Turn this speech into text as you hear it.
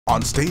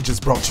On Stage is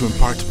brought to you in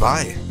part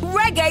by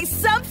Reggae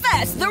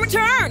Sumfest, the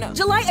return,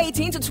 July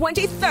 18th to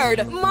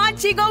 23rd,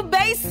 Montego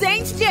Bay,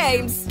 St.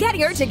 James. Get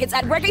your tickets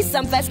at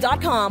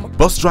reggaesumfest.com.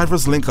 Bus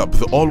Drivers Link Up,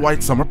 the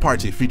all-white summer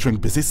party featuring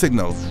Busy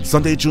Signal,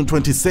 Sunday, June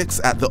 26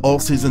 at the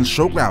all-season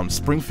showground,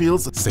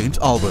 Springfields, St.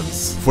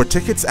 Albans. For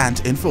tickets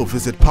and info,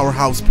 visit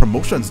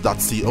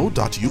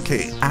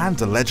powerhousepromotions.co.uk.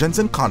 And Legends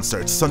in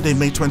Concert, Sunday,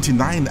 May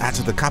 29 at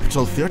the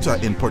Capitol Theatre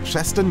in Port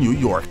Chester, New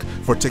York.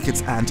 For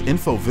tickets and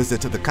info,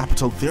 visit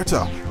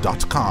thecapitoltheatre.com.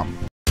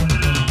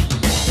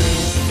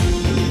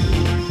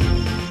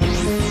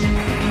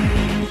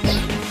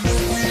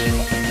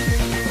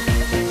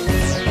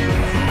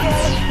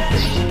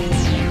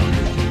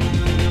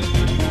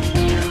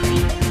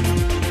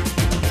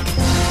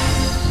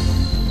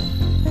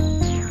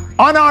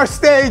 On our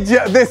stage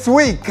this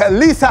week,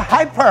 Lisa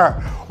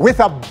Hyper with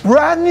a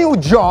brand new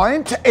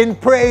joint in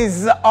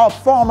praise of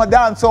former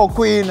dancehall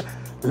queen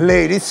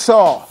Lady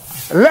Saw.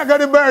 Lego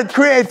the Bird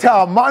creator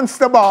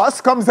Monsta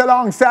Boss comes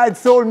alongside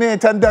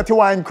Soulmate and Dirty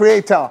Wine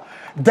creator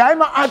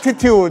Dyema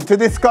Attitude to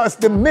discuss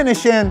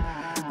diminishing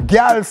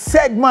girl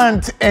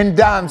segment in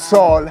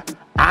dancehall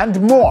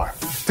and more.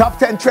 Top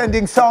 10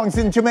 trending songs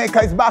in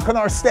Jamaica is back on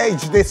our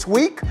stage this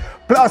week,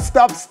 plus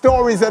top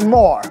stories and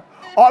more.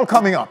 All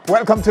coming up.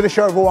 Welcome to the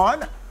show,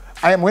 everyone.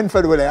 I am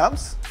Winfred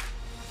Williams.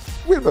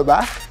 We'll be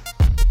back.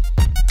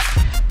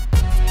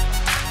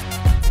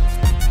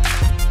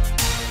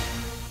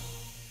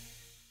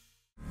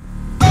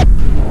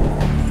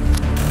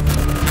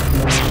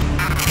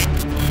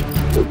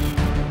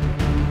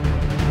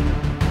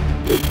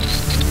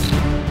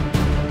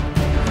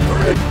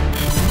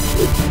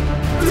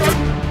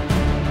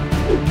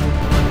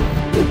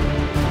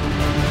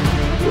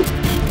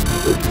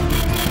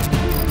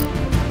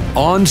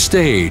 On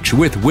Stage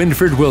with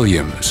Winfred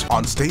Williams.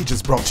 On Stage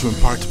is brought to you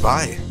in part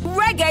by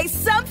Reggae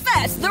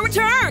Sumfest, the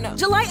return,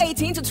 July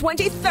 18th to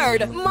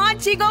 23rd,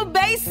 Montego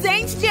Bay,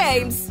 St.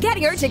 James. Get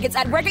your tickets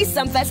at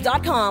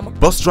reggaesumfest.com.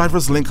 Bus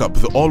Drivers Link Up,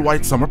 the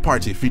all-white summer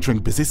party featuring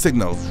Busy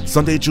Signal,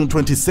 Sunday, June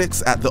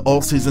 26 at the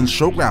all-season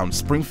showground,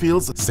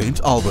 Springfields, St.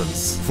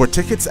 Albans. For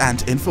tickets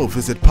and info,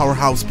 visit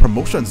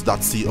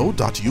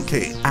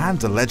powerhousepromotions.co.uk.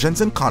 And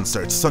Legends in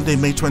Concert, Sunday,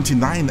 May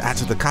 29 at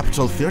the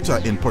Capitol Theatre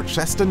in Port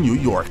Chester, New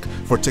York.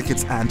 For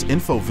tickets and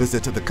info,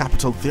 visit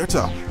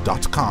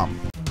thecapitoltheatre.com.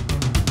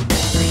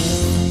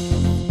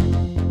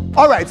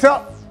 All right,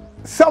 so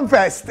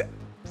Sumfest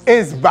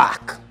is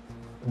back,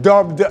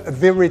 dubbed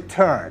The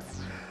Return.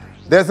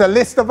 There's a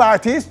list of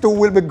artists who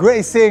will be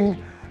gracing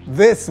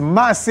this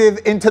massive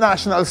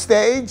international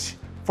stage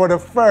for the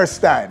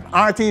first time.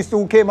 Artists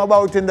who came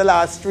about in the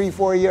last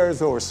 3-4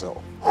 years or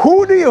so.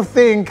 Who do you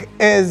think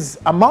is,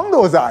 among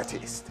those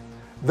artists,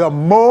 the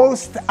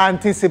most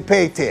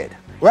anticipated?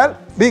 Well,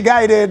 be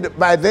guided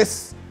by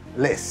this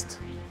list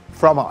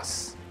from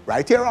us,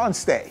 right here on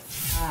stage.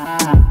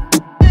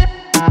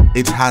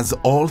 It has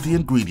all the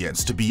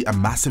ingredients to be a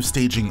massive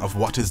staging of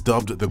what is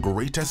dubbed the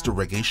greatest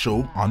reggae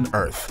show on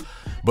earth.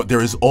 But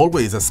there is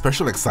always a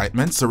special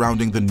excitement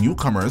surrounding the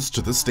newcomers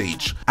to the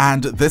stage.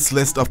 And this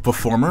list of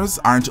performers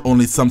aren't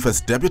only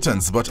Sumfest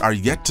debutants, but are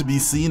yet to be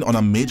seen on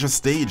a major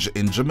stage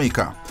in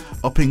Jamaica,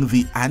 upping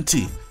the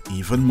ante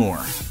even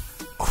more.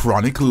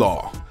 Chronic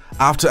Law.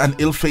 After an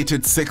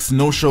ill-fated 6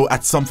 no-show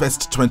at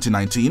Sumfest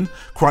 2019,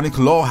 Chronic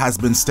Law has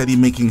been steady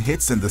making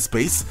hits in the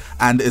space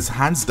and is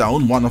hands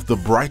down one of the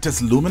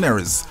brightest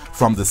luminaries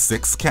from the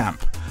 6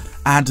 camp.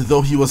 And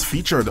though he was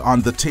featured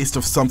on the Taste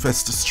of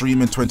Sumfest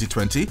stream in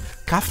 2020,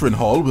 Catherine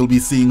Hall will be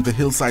seeing the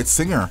Hillside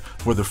Singer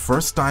for the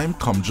first time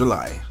come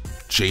July.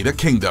 Jada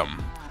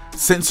Kingdom.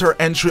 Since her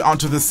entry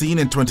onto the scene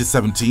in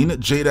 2017,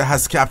 Jada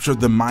has captured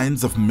the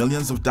minds of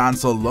millions of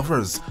dancehall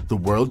lovers the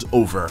world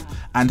over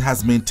and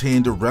has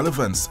maintained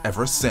relevance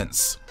ever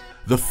since.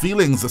 The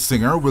Feelings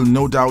singer will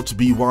no doubt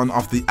be one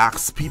of the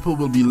acts people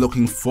will be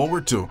looking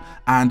forward to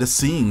and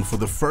seeing for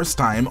the first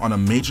time on a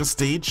major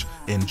stage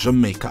in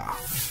Jamaica.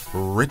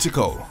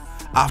 Ritical.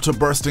 After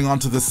bursting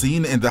onto the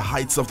scene in the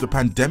heights of the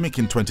pandemic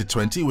in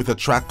 2020 with a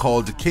track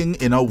called King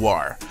in a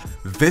War,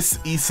 this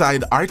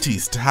Eastside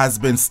artist has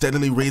been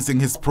steadily raising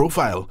his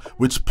profile,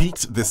 which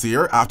peaked this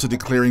year after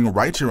declaring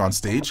right here on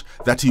stage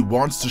that he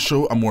wants to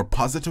show a more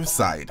positive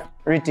side.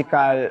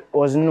 Ritical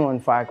was known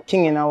for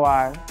King in a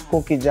War,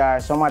 Cookie Jar,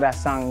 some other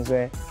songs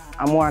where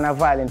I'm more on a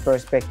violent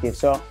perspective.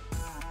 So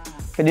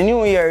for the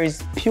new year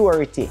is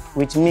purity,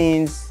 which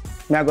means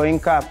I'm going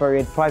to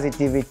incorporate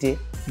positivity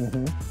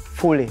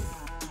fully.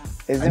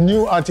 A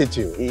new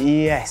attitude.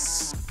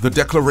 Yes. The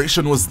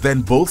declaration was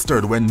then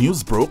bolstered when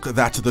news broke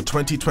that the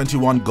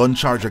 2021 gun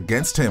charge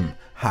against him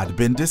had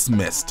been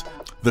dismissed.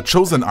 The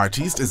chosen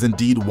artist is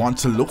indeed one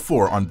to look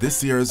for on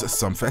this year's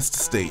Sumfest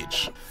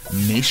stage.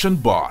 Nation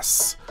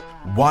Boss.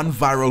 One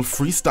viral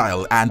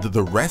freestyle and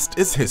the rest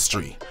is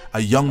history. A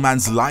young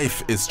man's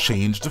life is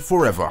changed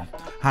forever.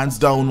 Hands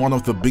down one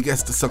of the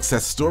biggest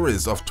success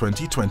stories of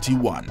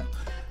 2021.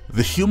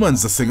 The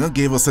Humans singer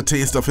gave us a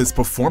taste of his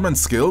performance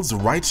skills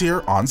right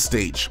here on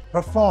stage.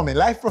 Performing,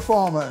 live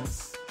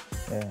performance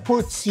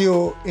puts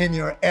you in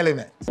your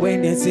element.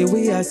 When they say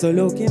we are so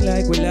looking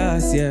like we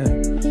last year,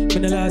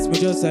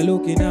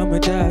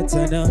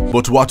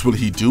 But what will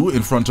he do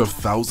in front of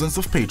thousands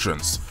of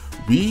patrons?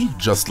 We,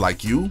 just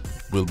like you,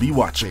 will be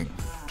watching.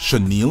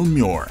 Chanel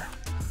Muir.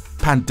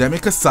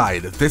 Pandemic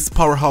aside, this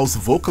powerhouse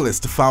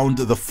vocalist found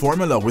the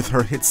formula with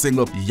her hit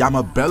single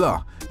Dyema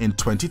Bella in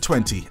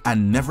 2020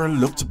 and never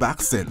looked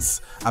back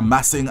since,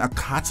 amassing a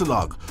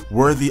catalogue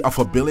worthy of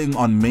a billing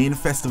on Main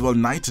Festival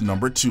Night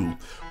number 2.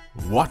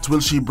 What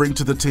will she bring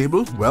to the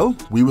table? Well,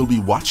 we will be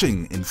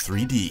watching in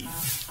 3D.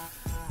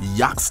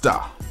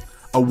 Yaksta.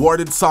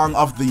 Awarded Song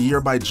of the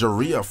Year by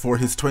Jaria for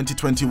his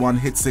 2021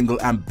 hit single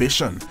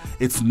Ambition,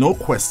 it's no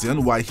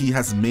question why he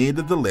has made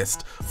the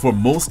list for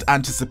most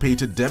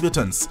anticipated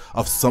debutants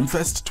of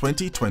Sumfest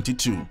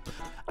 2022.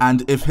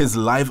 And if his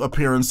live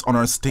appearance on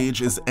our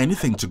stage is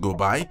anything to go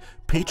by,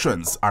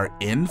 patrons are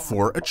in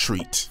for a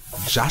treat.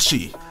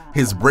 Jashi.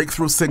 His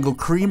breakthrough single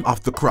Cream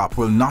of the Crop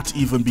will not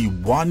even be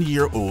 1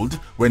 year old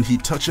when he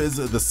touches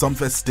the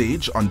Sumfest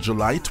stage on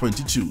July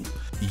 22.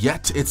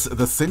 Yet it's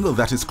the single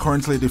that is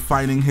currently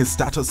defining his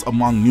status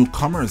among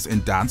newcomers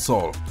in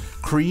dancehall.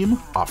 Cream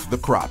of the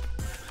Crop.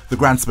 The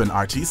Grandspin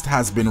artist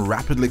has been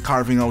rapidly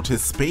carving out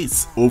his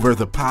space over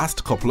the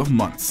past couple of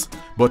months.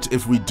 But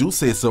if we do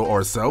say so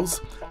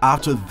ourselves,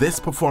 after this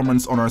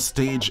performance on our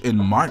stage in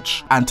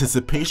March,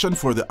 anticipation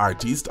for the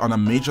artist on a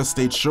major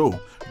stage show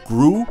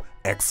grew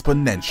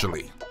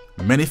exponentially.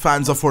 Many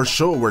fans of our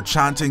show were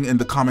chanting in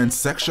the comments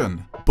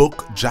section,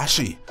 "Book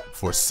Jashi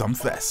for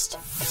Sumfest."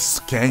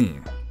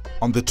 Skeng.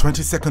 On the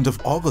 22nd of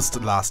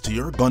August last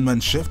year, Gunman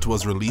Shift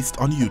was released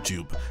on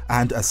YouTube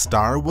and a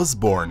star was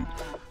born.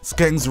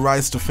 Skeng's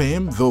rise to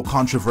fame, though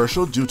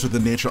controversial due to the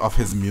nature of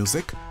his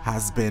music,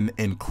 has been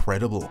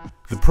incredible.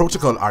 The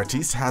protocol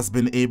artist has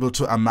been able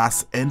to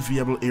amass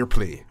enviable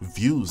airplay,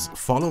 views,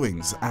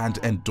 followings, and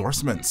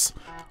endorsements.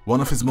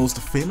 One of his most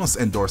famous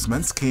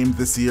endorsements came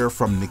this year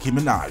from Nicki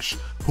Minaj,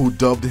 who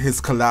dubbed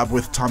his collab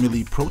with Tommy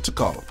Lee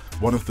Protocol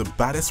one of the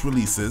baddest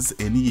releases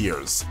in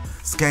years.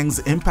 Skeng's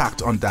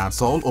impact on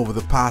dancehall over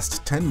the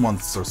past 10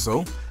 months or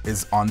so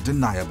is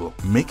undeniable,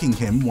 making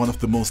him one of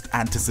the most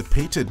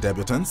anticipated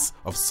debutants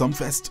of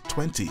Sumfest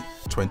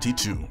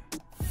 2022.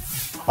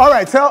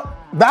 Alright, so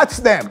that's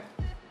them.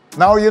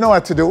 Now you know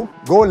what to do.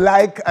 Go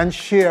like and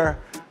share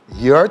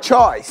your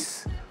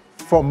choice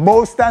for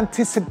most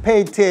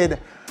anticipated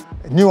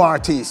new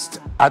artist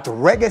at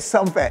Reggae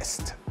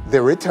Sumfest,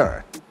 The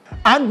Return.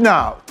 And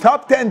now,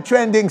 top 10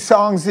 trending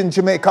songs in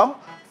Jamaica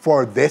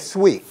for this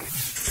week.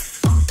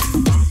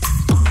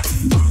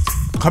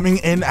 Coming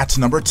in at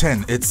number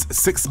 10, it's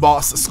Six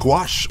Boss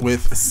Squash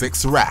with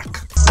 6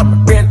 Rack.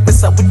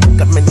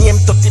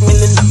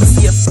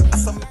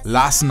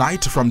 Last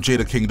Night from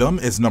Jada Kingdom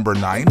is number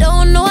 9.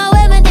 Don't know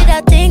however did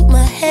I think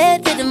my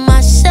head with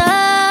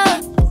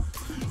myself.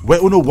 Where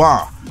Uno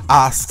Wa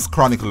asks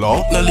Chronic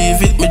Law. No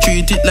leave it, me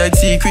treat it like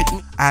secret.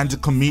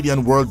 And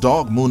comedian World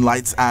Dog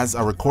moonlights as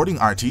a recording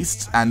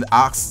artist and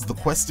asks the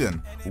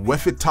question,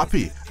 Wefit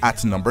Toppy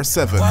at number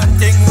 7. One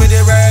thing with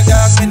the World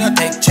Dog, me no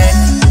take check.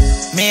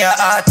 Me a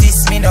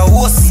artist, me no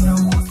host.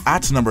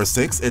 At number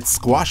 6, it's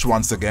Squash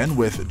once again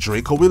with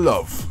Draco We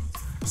Love.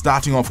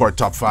 Starting off our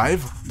top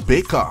 5,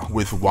 Baker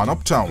with One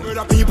Uptown.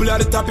 While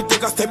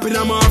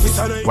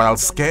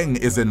Skeng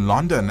is in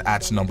London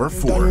at number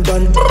 4.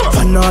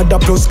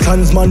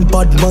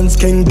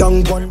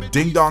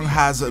 Ding Dong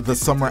has the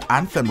summer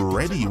anthem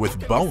ready with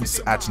Bounce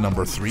at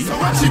number 3.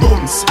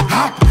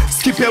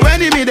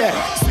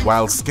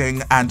 While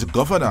Skeng and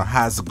Governor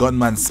has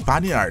Gunman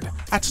Spaniard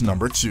at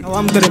number 2.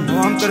 The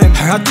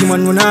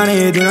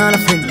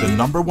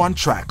number 1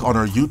 track on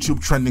our YouTube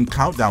trending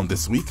countdown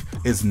this week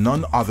is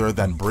none other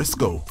than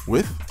Briscoe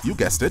with, you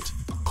guessed it,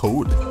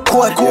 Code.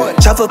 Code.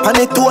 Travel pan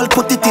it all,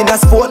 put it in a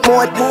sport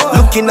mode.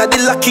 Looking at the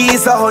lucky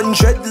is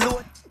 100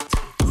 load.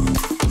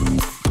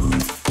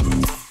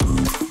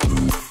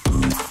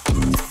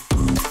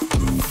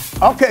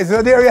 Okay,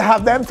 so there you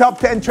have them, top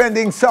 10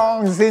 trending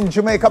songs in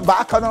Jamaica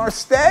back on our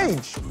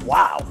stage.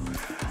 Wow.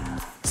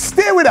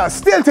 Stay with us,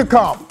 still to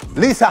come.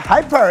 Lisa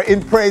Hyper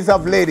in praise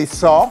of Lady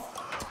Saw.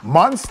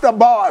 Monsta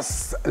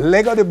Boss,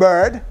 Lego the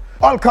Bird,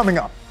 all coming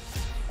up.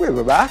 We'll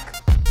be back.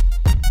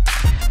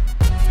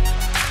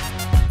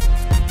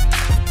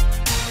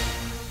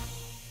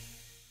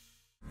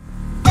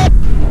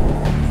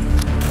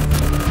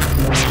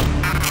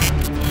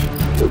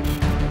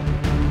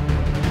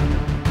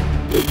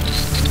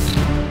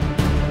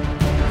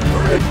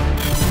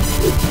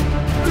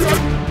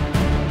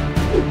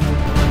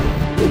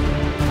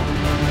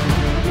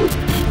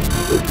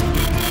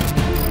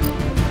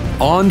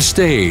 On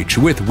Stage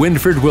with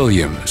Winfred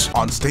Williams.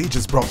 On Stage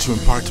is brought to you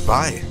in part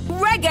by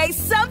Reggae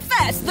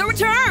Sumfest, The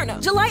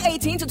Return, July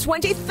 18th to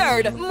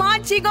 23rd,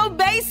 Montego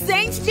Bay,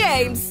 St.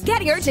 James.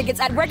 Get your tickets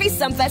at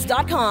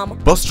reggaesumfest.com.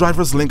 Bus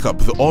Drivers Link Up,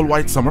 the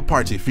all-white summer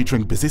party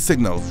featuring Busy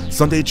Signal,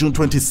 Sunday, June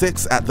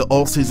 26th at the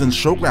All Seasons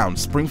Showground,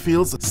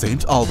 Springfields,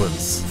 St.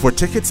 Albans. For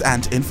tickets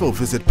and info,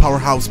 visit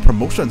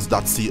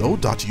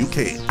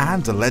powerhousepromotions.co.uk.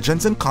 And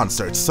Legends in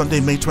Concert,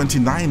 Sunday, May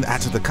 29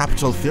 at the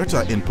Capitol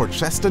Theatre in Port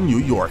Chester, New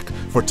York.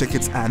 For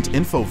tickets and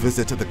info,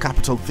 visit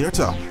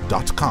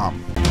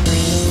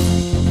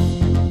thecapitaltheatre.com.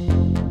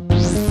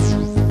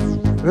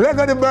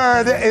 Lego the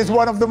Bird is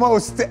one of the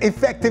most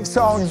effective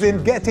songs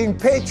in getting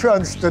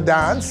patrons to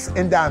dance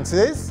in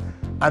dances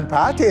and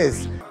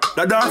parties.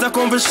 The dancer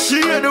come for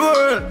share the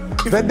world.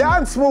 The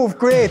dance move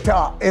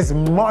creator is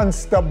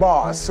Monsta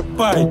Boss,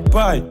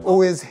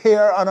 who is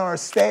here on our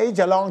stage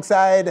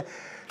alongside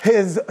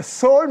his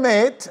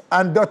soulmate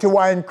and Dirty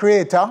Wine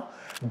creator,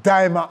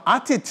 Dyema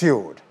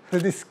Attitude, to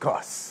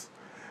discuss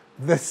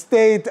the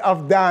state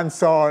of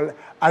dancehall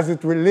as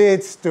it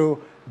relates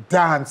to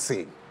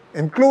dancing,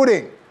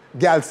 including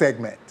girl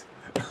segment.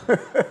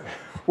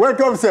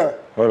 Welcome, sir.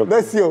 Welcome.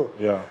 Bless you.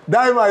 Yeah.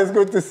 Dyema, it's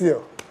good to see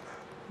you.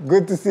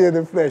 Good to see you in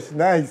the flesh.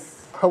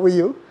 Nice. How are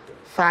you?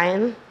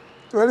 Fine.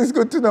 Well, it's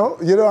good to know.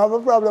 You don't have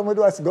a problem with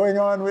what's going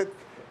on with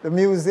the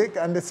music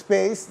and the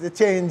space, the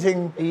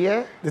changing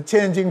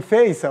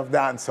face of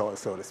dancehall,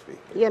 so to speak.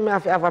 Yeah, I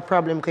have a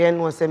problem because you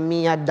know, say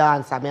me a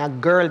dancer, me a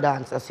girl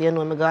dancer. So you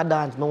know, me go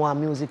dance, me want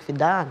music for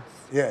dance.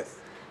 Yes.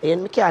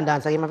 And me can't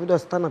dance, I have to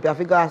just stand up. You have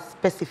to go a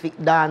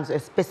specific dance, a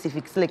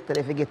specific selector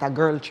if you get a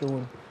girl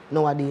tune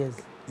nowadays.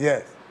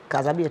 Yes.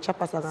 Because I be a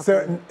chopper song.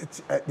 Certain,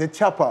 the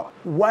chopper.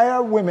 Why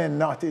are women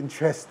not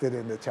interested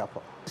in the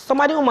chopper?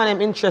 Some of the women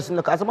are interested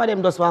because some of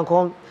them just want to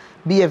come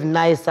behave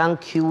nice and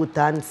cute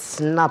and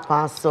snap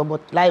and so.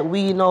 But like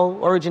we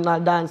know, original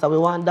dancer, we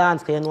want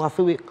dance because you know, if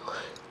we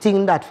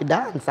think that for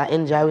dance and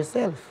enjoy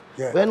ourselves.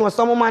 Yeah. We know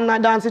some women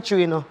not dance it,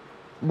 you know.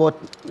 But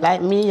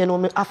like me, you know,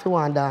 me have to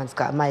want dance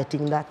because I might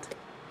think that.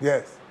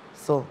 Yes.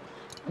 So,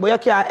 but you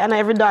can't, and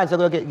every dance you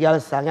go get girl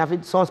song. You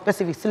have some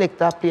specific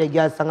selector play a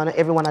girl song and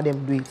every one of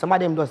them do it. Some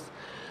of them just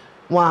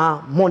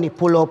want money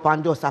pull up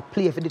and just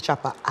play for the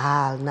chopper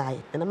all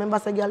night. And I remember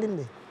say girl in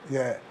there.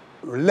 Yeah.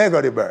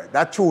 Lego the Bird,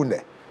 that tune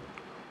there.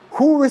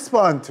 Who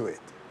respond to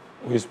it?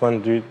 We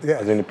respond to it,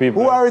 Yes. as in the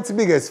people. Who are its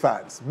biggest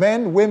fans?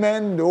 Men,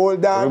 women, the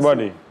old dance?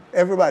 Everybody.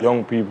 Everybody.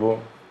 Young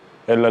people,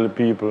 elderly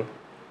people.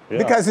 Yeah.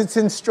 Because it's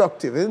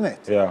instructive, isn't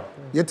it? Yeah.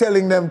 You're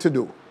telling them to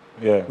do.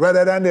 Yeah.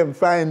 Rather than them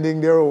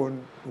finding their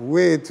own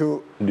way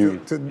to deal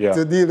with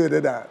the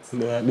dance.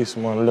 Yeah, this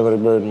man, look at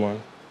the bird,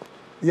 man.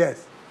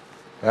 Yes.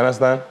 You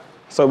understand?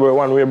 So we're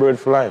one way bird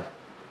for life.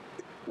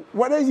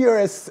 What is your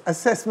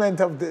assessment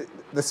of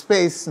the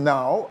space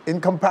now in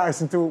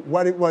comparison to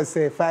what it was,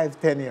 say,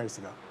 5-10 years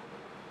ago?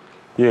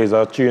 Yeah, it's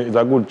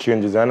a good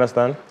changes, you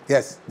understand?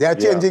 Yes. They are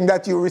changing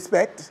that you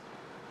respect?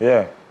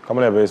 Yeah. Come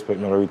on, never expect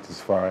me to reach this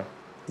far.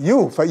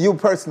 You, for you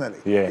personally?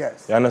 Yeah.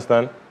 Yes. You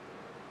understand?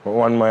 But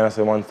one man, I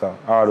say Monsta,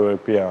 hard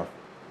work pay off.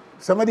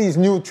 Some of these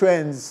new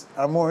trends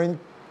are more in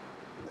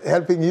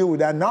helping you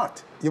than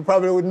not. You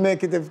probably wouldn't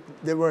make it if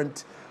there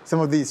weren't some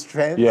of these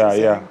trends.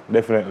 Yeah,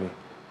 definitely.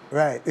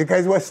 Right,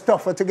 because it was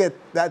tougher to get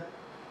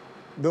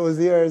those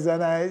ears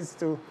and eyes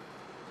to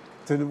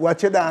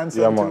watch you dance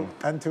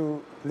and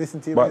to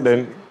listen to you. But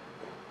then,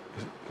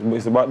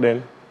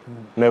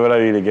 never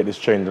really get this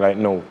trend like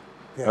now.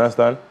 Yeah. You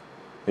understand?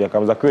 Yeah,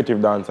 because I'm a creative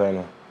dancer, you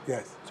know.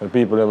 Yes. So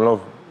people, them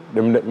love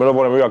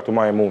how them react to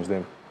my moves,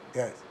 them.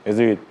 Yes. You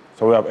see it?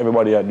 So we have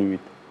everybody that do it.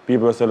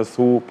 People sell the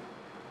soup,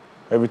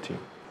 everything.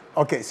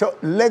 Okay, so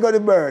Lego the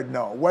Bird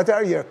now, what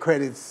are your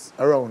credits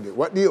around it?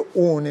 What do you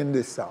own in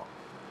this song?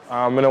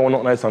 I don't want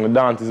nothing nice song. The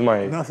dance is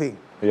mine. Nothing.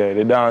 Yeah,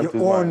 the dance is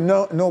mine. You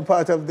own no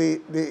part of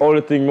the...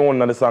 Only thing I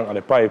own in the song are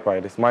the pipe.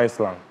 It's my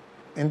slang.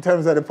 In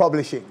terms of the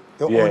publishing?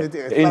 You Yeah, own it,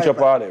 the intro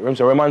part,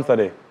 remember where Monsta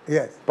there?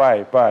 Yes.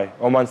 Pie.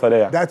 Oh, Monsta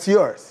there. That's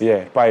yours?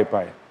 Yeah,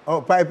 pie. Oh,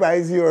 pie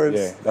is yours.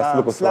 Yeah, that's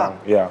local slang.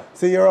 Yeah.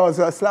 So you're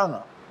also a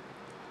slanger?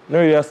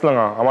 No, you're a slanger.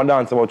 I'm a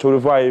dancer about through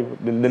the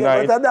vibe, the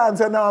night. But a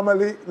dancer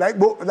normally, like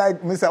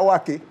Mr.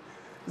 Waki.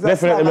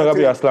 Definitely going to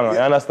be a slanger, you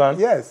understand?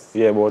 Yes.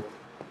 Yeah, but...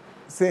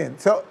 Same.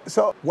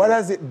 So what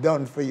has it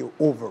done for you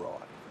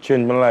overall?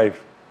 Changed my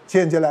life.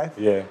 Change your life?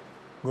 Yeah.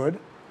 Good.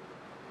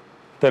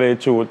 Tell you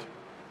the truth.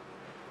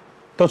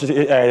 Touch it,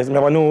 it's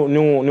my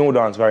new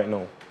dance right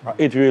now.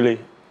 It really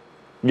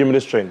give me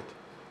the strength.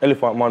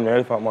 Elephant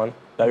man,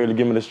 that really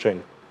give me the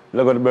strength.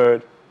 Look at the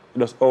bird,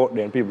 just out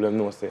there and people don't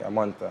know, say, a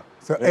Monsta.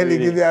 So Ellie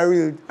give you a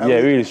real...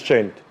 really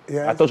strength.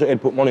 Yes. I touch your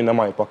head, put money in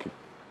my pocket.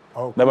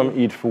 Okay. That make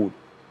me eat food.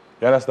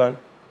 You understand?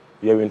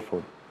 Yeah, we in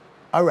food.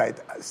 All right,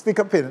 stick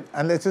a pin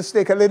and let's just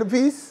take a little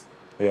piece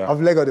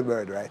of Lego the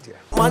Bird right here.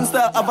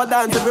 Monsta of a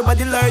dance,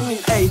 everybody learning.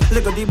 Hey,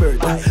 Lego the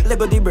bird,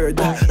 Lego the bird,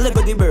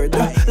 Lego the bird,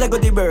 Lego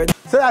the bird.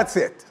 So that's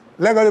it,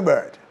 Lego the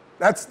Bird.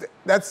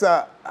 That's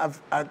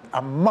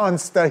a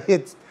monster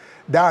hit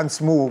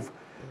dance move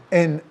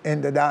in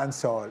the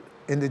dance hall,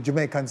 in the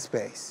Jamaican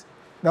space.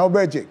 Now,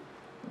 Bridget.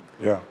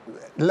 Yeah.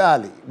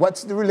 Lali,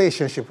 what's the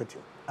relationship with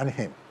you and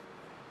him?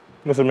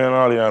 Listen, me and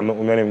Lali, I'm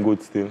not him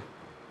good still.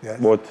 Yes.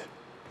 But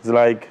it's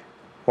like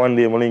one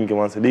day I link him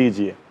and say,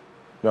 DJ,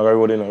 I'm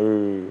going to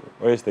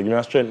go in, give me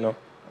a strength now.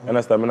 You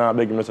understand? I'm not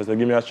begging him, so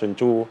give me a strength.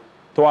 Two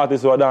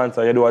artists who are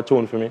dancer, you do a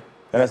tune for me. You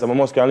understand? I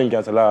must get a link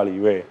and say, Lali,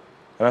 where? You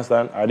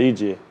understand? A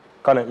DJ,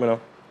 connect me now.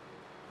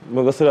 I'm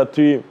going to say that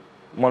to him.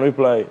 Man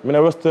reply, I'm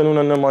not rusting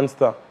on the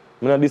Monsta.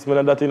 I'm not this, I'm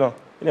not that, you know.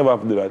 You never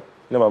have to do that.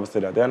 You never have to say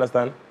that. You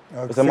understand?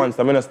 Okay. It's a Monsta,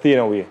 I'm not staying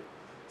away.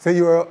 So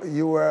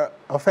you were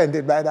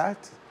offended by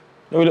that?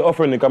 No, really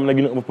offering, I'm not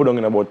giving up, put on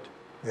in a boat.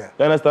 Yeah.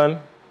 You understand?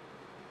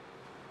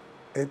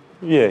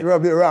 It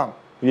rub it wrong.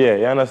 Yeah,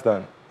 you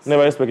understand?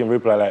 Never expect him to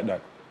reply like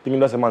that. Think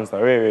that's a monster.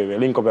 Very.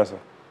 Link up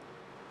yourself.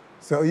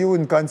 So you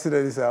wouldn't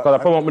consider this a...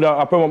 Because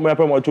I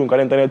promote tune,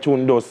 because then the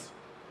tune does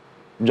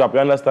drop, you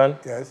understand?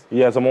 Yes.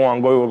 Yeah, so I want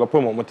to go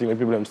promote my thing with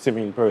people see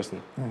me in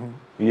person.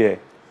 Yeah.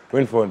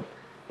 Winford,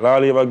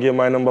 Lally ever gave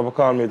my number for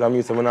call me and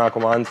me say when I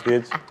come on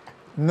stage?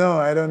 No,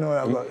 I don't know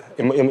about that.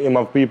 In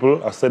my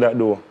people, I said that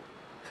though.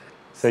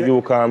 Say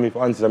you call me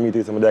for answer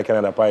meeting, some of that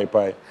Canada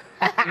pie.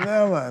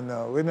 No, man,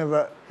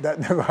 no. That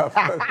never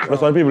happened.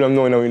 That's why people don't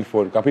know in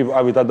Winford, because people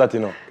have it at that, you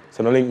know.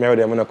 So no link me with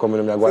them when I come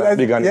in, I go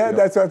big on it. Yeah,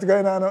 that's what's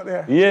going on out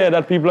there. Yeah,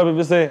 that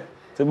people say.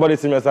 Somebody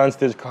see me on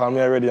stage, call me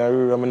already,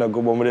 and I'm going to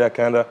go over there,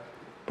 kind of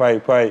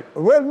pie.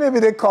 Well, maybe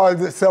they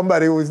called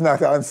somebody who's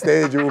not on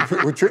stage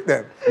who tricked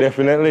them.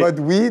 Definitely. But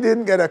we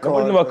didn't get a call.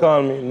 Nobody never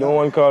called me. No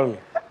one called me.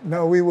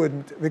 No, we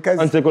wouldn't. Because...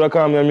 And they could have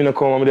called me, I'm going to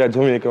come over there,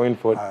 Jamaica,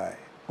 Winford. Aye.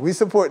 We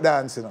support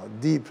dance,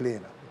 deeply,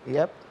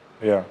 Yep.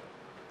 Yeah.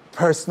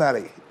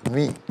 Personally,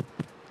 me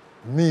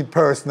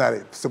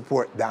personally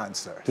support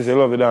dancers. To say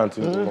love the dance,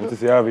 to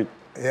say have it.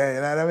 Yeah,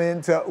 you know what I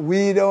mean? So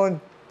we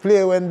don't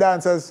play when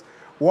dancers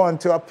want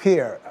to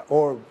appear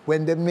or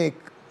when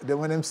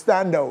they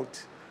stand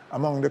out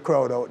among the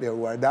crowd out there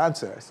who are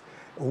dancers.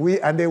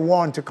 And they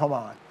want to come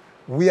on.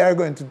 We are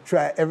going to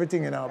try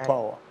everything in our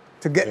power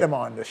to get them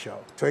on the show,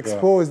 to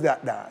expose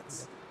that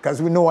dance.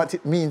 Because we know what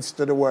it means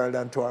to the world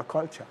and to our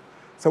culture.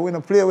 So we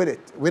don't play with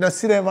it. We don't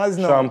see them as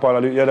no. Sean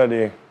Paul did the other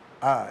day.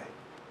 Aye.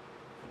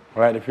 I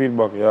like the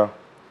feedback, yeah.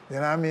 You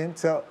know what I mean?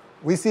 So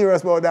we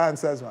serious about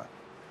dancers, man.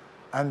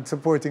 And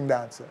supporting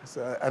dancers.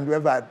 And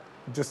we've had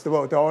just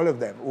about all of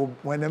them.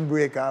 When them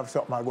break off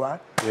something I go on,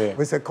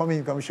 we say, come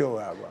in, come show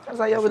I go on. That's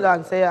why you will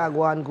dance, say I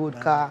go on good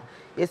car.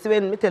 You see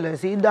when me tell you,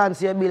 see you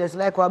dance your bill, it's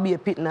like what be a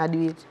pit and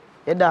do it.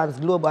 You dance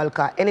global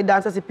car. Any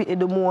dancer see pit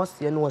the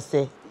most, you know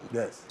say.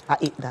 Yes. I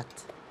eat that.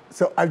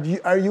 So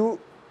are you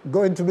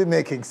going to be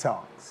making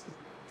songs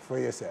for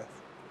yourself?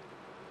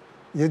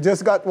 You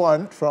just got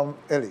one from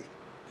Ellie.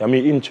 Yeah,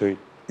 me intro it.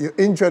 You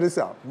intro the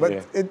song,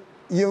 but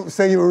you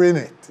say you're in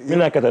it. Me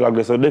like catalog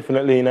this, so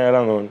definitely in a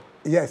long run.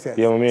 Yes.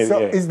 Yeah, so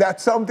is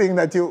that something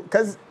that you,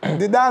 because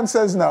the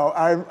dancers now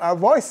are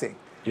voicing.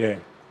 Yeah,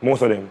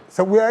 most of them.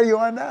 So where are you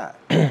on that?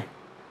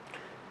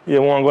 Yeah,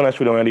 I'm going to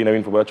shoot them when I'm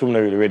in for, but I'm not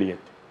really ready yet.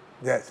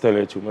 Yes. Tell you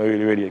the truth, I'm not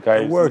really ready yet.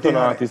 Because I'm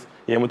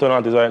an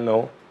artist right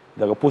now,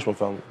 they're going to push me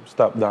from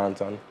stop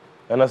dancing.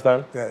 You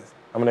understand? Yes.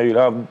 I'm not really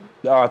have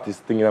the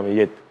artist thing in me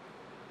yet.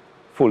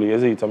 Fully, you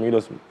see it, I'm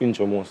just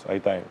intro most of the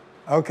time.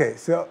 Okay,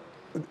 so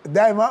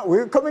Dyema,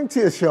 we're coming to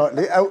you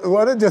shortly. I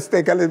want to just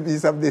take a little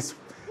piece of this,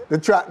 the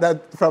track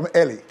that from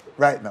Ellie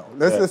right now.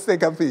 Let's just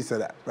take a piece of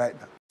that right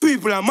now.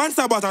 People are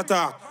Monsta about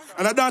attack,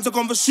 and I dance to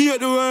come to shake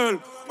the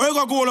world. Or you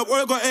go up, or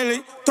you go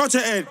Ellie, touch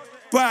your head.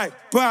 Bye.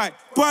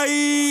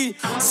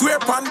 Swear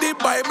upon the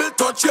Bible,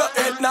 touch your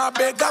head. Now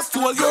beg a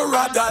soul, you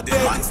rather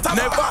dead.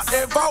 Never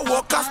ever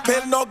walk a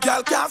spell, no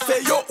girl can say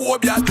you owe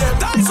your dead.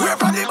 Swear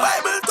upon the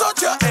Bible,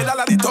 touch your head. All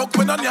of the talk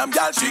when on them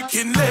girl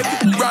shaking leg.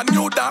 Brand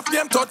new dance,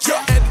 name touch your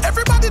head.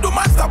 Everybody do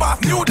Monsta bass,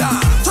 new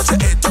dance. Touch your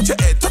head, touch your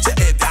head, touch your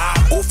head.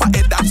 Who for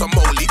head that's a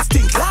molly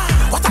stink.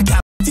 What a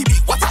girl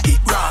TV, what a eat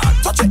brand.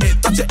 Touch your head,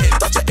 touch your head,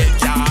 touch your head,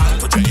 girl.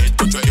 Touch your head,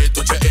 touch your head,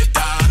 touch your head.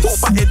 Who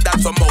for head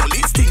that's a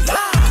molly stink.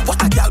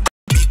 What a girl.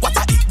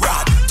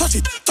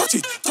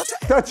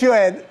 Touch Your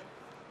Head,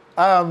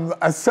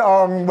 a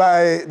song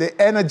by the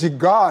Energy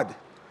God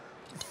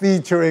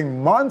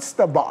featuring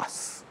Monsta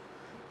Boss.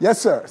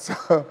 Yes, sir.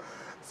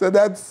 So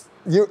that's,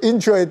 you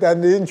intro it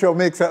and the intro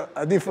makes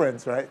a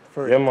difference, right?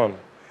 Yeah, man.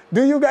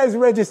 Do you guys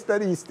register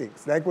these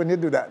things? Like when you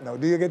do that now,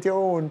 do you get your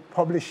own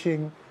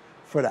publishing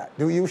for that?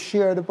 Do you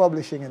share the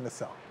publishing in the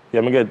song? Yeah,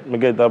 I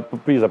get a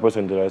piece of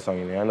percentage of the song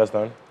in it, you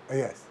understand?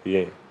 Yes.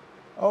 Yeah.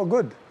 Oh,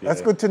 good.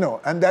 That's good to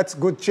know. And that's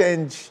good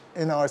change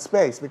in our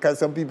space because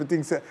some people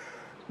think,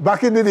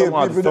 back in the day,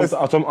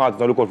 some artists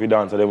don't look out for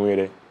dance, them way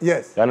there.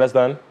 Yes. You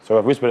understand? So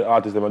if we respect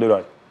artists, they do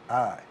that.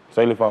 Aye.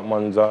 So Elephant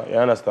Manza, you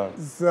understand?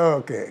 So,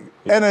 okay.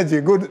 Yeah.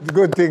 Energy,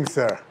 good thing,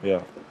 sir.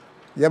 Yeah.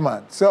 Yeah,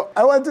 man. So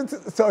I wanted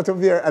to sort of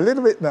veer a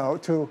little bit now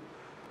to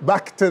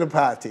back to the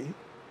party.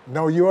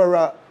 Now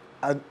you're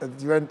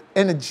you're an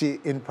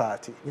energy in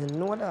party. You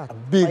know that. A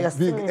big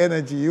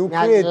energy. You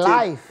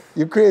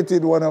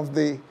created one of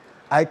the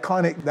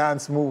iconic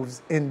dance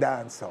moves in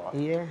dancehall.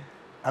 Yeah.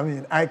 I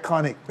mean,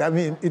 iconic. I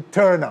mean,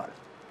 eternal.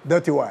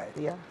 Dirty White.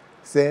 Yeah.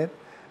 See?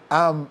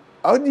 How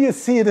do you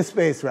see the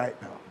space right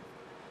now?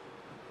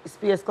 The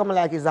space come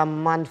like it's a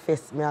man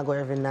fest. I go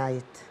every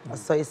night. I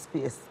saw the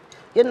space.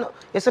 You know,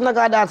 you should not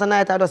go dance a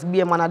night, I just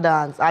be a man a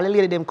dance. All the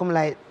ladies them come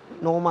like,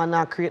 no man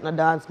not create no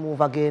dance move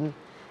again.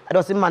 I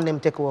just see man them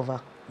take over.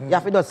 You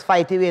have to just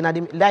fight away.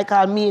 Like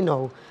all me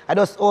now. I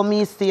just owe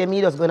me stay, me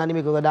just go and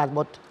me go dance.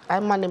 But I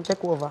man them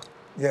take over.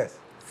 Yes.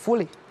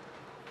 Fully.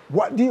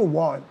 What do you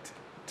want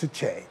to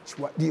change?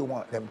 What do you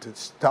want them to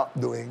stop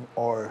doing,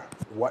 or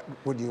what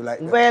would you like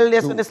them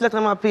to do? Just let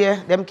them up here.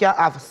 Them can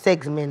have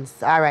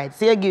segments. All right.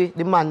 So you give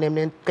the man them,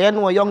 then you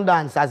know young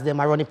dancers them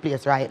are running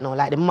place right now,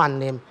 like the man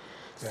them.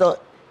 Yeah. So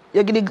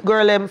You get the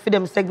girl them for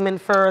them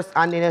segment first,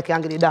 and then you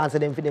can get the dancer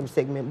them for them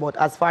segment. But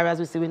as far as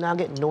we see, we now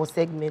get no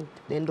segment.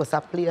 Then just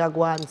a player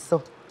go on,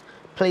 so.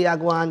 Player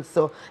go on,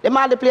 so. They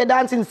might play a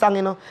dancing song,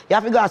 you know. You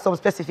have to go to some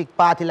specific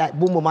party like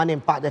Boom Boom and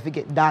them party if you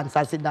get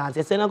dancers to dance.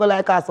 You say you go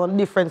like us on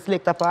different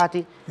selector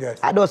party. Yes.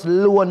 I just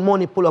loan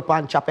money pull up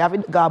and chop. You have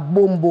to go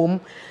Boom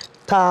Boom,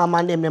 Tom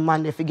and them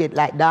man if you get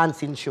like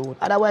dancing show.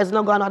 Otherwise, you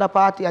not go another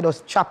party, I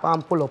just chop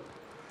and pull up.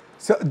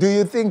 So do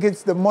you think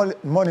it's the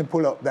money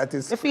pull-up that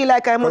is I feel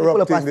like I money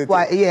pull up and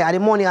spoil, yeah, and the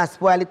money has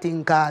spoiled the thing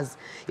because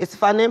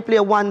if I name play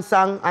one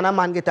song and a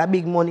man get a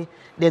big money,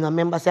 then a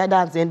member say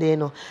dance and they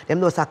know.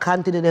 Them just a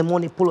continue the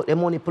money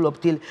pull up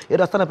till you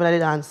just stand up in the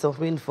dance so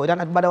win for. You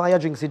don't bother when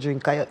you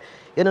drink,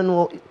 you don't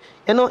know,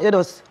 you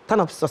just stand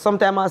up. So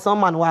sometimes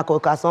some man walk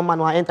out because some man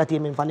want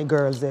entertainment for the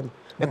girls them.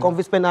 They come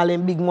to spend all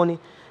them big money.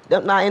 They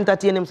not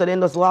entertain them so they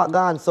just walk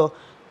gone. So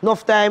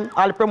enough time,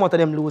 all the promoter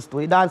them lose too.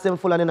 They dance them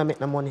full and they don't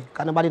make no money.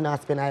 Because nobody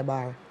not spend high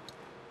bar.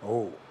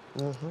 Oh.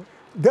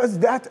 Does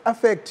that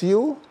affect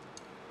you,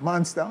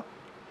 Monsta?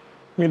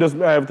 Me just,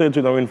 I have to tell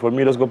you to win for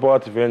me, just go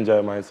party to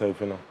enjoy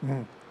myself, you know.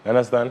 You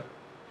understand?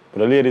 But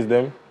the ladies,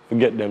 them,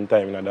 forget them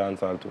time in a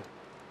dance hall too.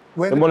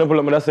 The money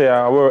pull up, I say,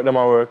 I work, them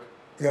I work.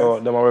 Yes. So,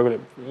 them I work with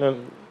it.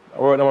 I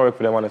work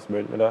for them honest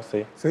bread, I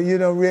say. So you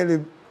don't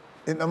really,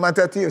 it no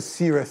matter to you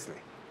seriously?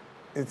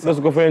 It's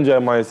just go for enjoy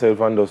myself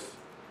and just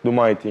do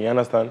my thing, you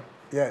understand?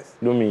 Yes.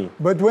 Do me.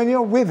 But when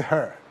you're with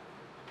her,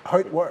 how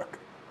it work?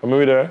 When I'm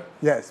with her?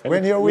 Yes.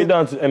 When you're with me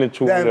dance any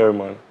tune with her,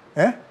 man.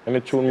 Eh?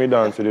 Any tune me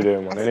dance with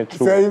her, man. Any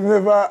tune.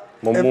 So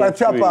if a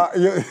chopper,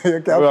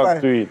 you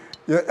can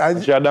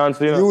find. She a dance,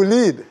 you know? You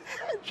lead.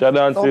 She a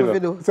dance, you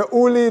know? So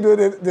who lead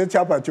with the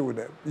chopper tune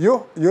them?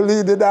 You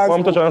lead the dance.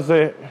 I'm trying to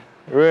say,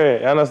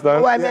 Ray, you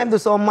understand? Why I do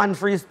some man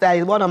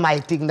freestyle? One of my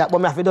things that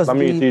but I have to just do.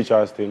 Me teach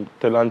her still.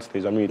 Tell on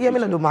stage, I yeah, me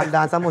not do man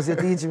dance. I must you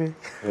teach me.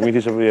 Me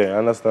teach her, yeah, you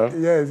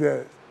understand?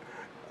 Yes.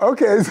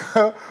 Okay,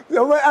 so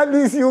at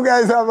least you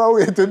guys have a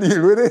way to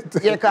deal with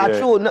it. Yeah, because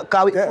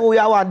true, we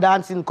are one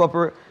dancing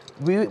couple.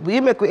 We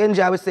make we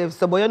enjoy ourselves.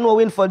 So, but you know,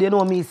 when for you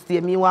know me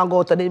stay, me want to go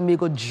out and then me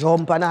go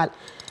jump and all.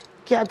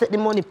 Can't take the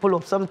money pull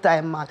up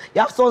sometime, man.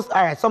 You have some, all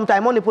right,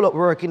 sometimes money pull up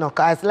work, you know,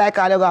 because like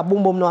all you got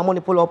boom boom, no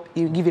money pull up,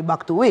 you give it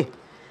back to we.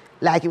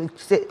 Like you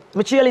say,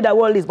 me cheerleader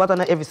world is, but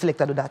not every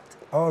selector do that.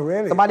 Oh,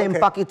 really? Somebody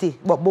them packet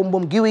it, but boom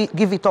boom,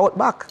 give it out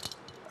back.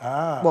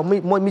 Ah. But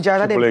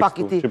majority of them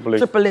packet it.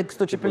 Triple X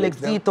to triple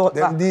X, it out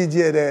back. Them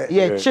DJ there.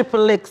 Yeah,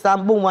 triple X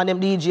and boom and them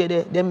DJ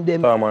there.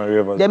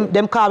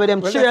 Them call with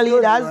them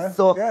cheerleaders, good,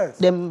 so yes.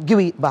 Them give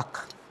it back.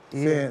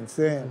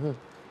 Same.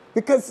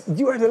 Because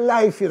you are the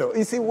life, you know.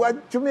 You see,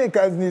 what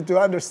Jamaicans need to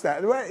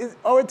understand, right?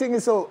 Our thing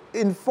is so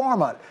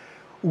informal.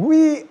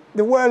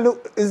 The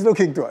world is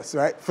looking to us,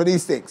 right, for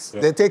these things.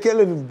 Yeah. They take a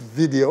little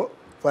video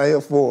for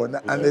your phone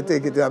and they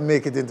take it and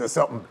make it into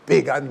something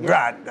big and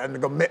grand and they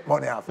go make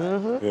money off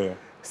it. Yeah.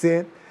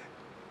 See,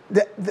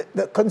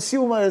 the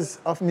consumers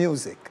of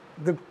music,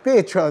 the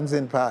patrons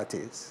in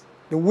parties,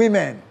 the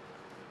women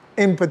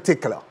in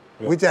particular,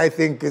 which I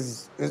think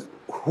is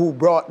who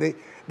brought the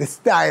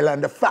style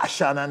and the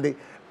fashion and the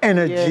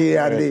energy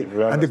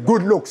and the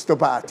good looks to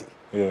party.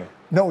 Yeah.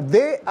 Now,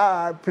 they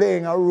are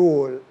playing a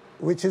role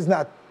which is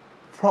not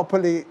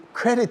properly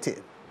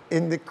credited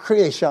in the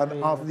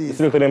creation of these.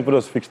 It's them put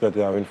us fix that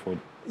they are in for.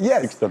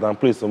 Yes. Fix that and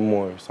play some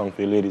more songs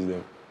for ladies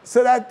them.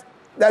 So that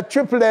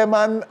Triple M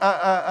and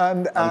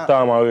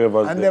Tom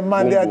and the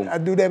man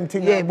that do them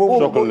things. Yeah,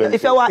 boom.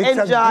 If you want it's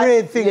enjoy, a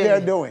great thing they're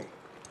doing.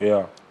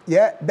 Yeah.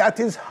 Yeah, that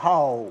is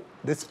how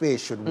the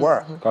space should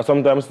work. Because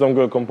sometimes some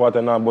girl come part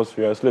and not bus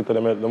for you, slip to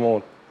them at the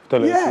mouth, tell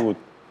them the truth.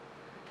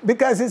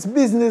 Because it's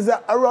business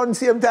around the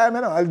same time,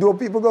 you know. Although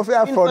people go for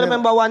fun. I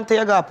remember one time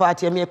you go to a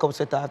party, your makeup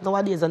set off.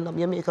 Nowadays,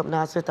 your makeup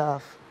not set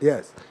off.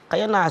 Yes. Because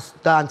you not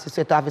dance, you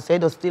set off. You say, you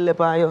just still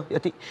upon you.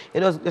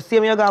 You see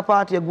me, you go to a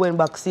party, you're going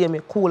back, see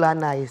me, cool and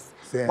nice.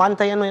 Same. One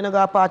time, you know, you go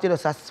to a party, you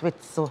just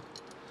sweat, so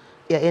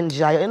you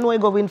enjoy. You know, you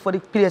go in for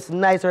the place,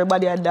 nice,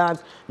 everybody a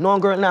dance. No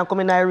girl now come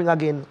in the ring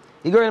again.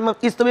 The girl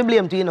used to be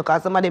blamed to you know,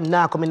 because some of them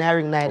now come in the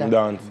ring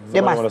neither.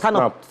 They must stand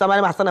up. Some of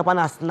them must stand up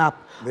and snap.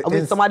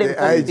 Some of them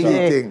the IG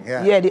thing,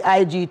 yeah, the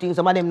IG thing.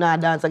 Some of them now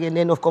dance again.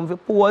 They enough come for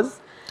pose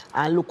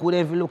and look who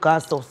they look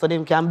and stuff, so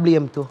them can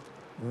blame too.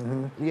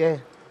 Yeah.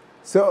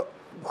 So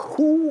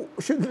who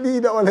should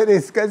lead all of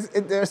this? Because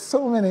there's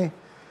so many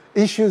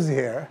issues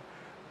here,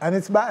 and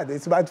it's bad.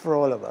 It's bad for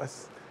all of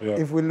us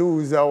if we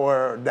lose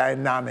our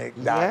dynamic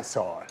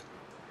dancehall.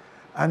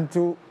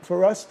 And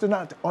for us to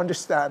not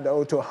understand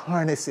how to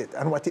harness it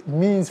and what it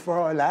means for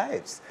our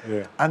lives.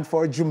 Yeah. And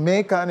for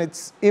Jamaica and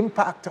its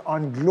impact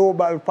on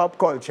global pop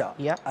culture.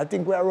 Yeah. I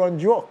think we're on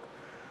joke.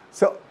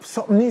 So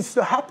something needs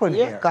to happen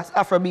here. Because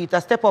Afrobeat,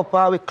 a step up,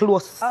 we're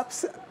close.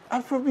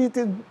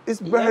 Afrobeat is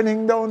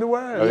burning down the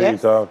world.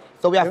 Yes. So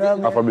we have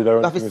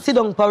to sit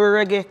down for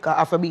reggae,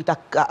 because Afrobeat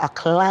a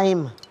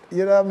climb.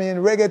 You know what I mean?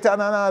 Reggaeton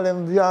and all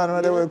them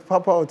genre they will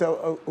pop out,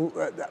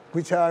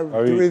 which are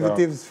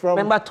derivatives from...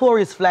 Remember,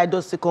 tourists fly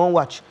just to come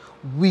watch.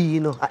 We, you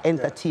know,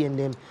 entertain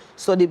them.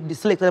 So the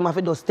selector them have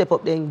to just step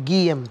up their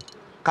game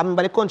Coming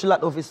by the country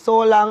lot of it so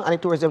long and the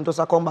tourists them just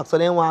come back. So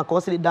they want to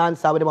come see the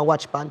dancer with them and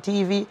watch it on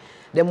TV.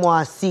 They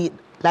want to see it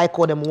like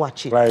how them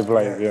watch it. Live,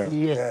 yeah.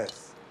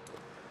 Yes.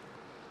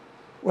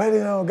 Well,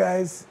 you know,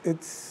 guys,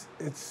 it's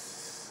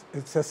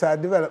a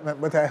sad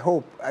development, but I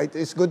hope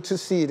it's good to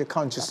see the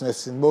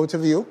consciousness in both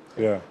of you.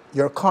 Yeah.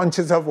 You're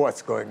conscious of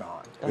what's going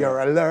on.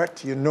 You're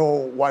alert. You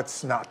know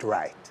what's not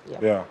right.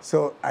 Yeah.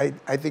 So I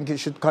think you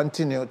should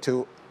continue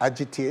to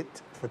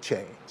agitate for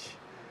change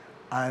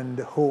and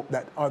hope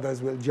that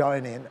others will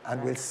join in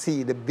and will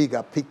see the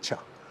bigger picture.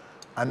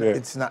 And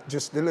it's not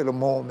just the little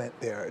moment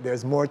there.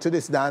 There's more to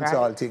this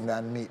dancehall thing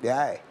than meet the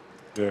eye.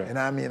 Yeah. You know what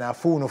I mean? A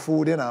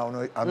food, you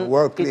know, on the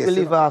workplace. People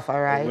live off, all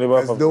right?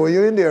 As though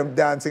you're in there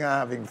dancing and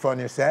having fun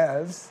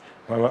yourselves.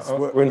 Win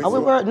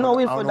for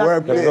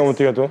that. That's something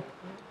here too.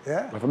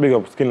 Yeah. I big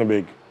up Skinny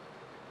Big.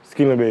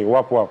 Skinny Big,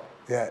 wap.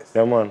 Yes.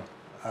 Yeah, man.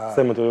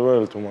 Send me to the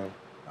world too, man.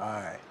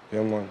 Aye.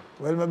 Yeah, man.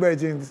 Well, my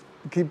brethren,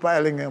 keep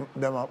piling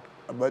them up,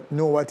 but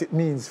know what it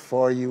means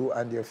for you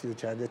and your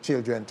future and your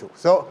children too.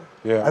 So,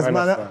 as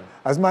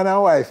man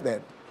and wife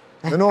then,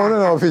 I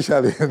know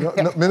officially.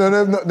 Me don't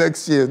have nothing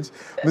exchange.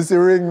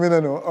 Mr. Ring, me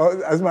don't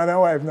know. As man and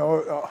wife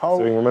now,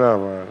 how...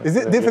 Is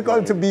it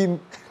difficult to be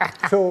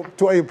so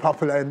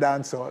popular in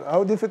dancehall?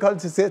 How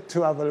difficult is it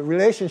to have a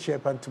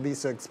relationship and to be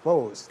so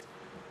exposed?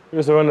 You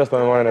just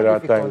understand one at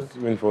that time,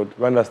 Winford.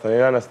 You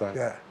understand?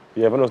 Yeah.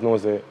 Yeah, but just know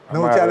say...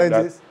 No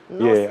challenges?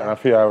 I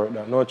feel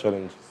that. No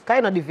challenges.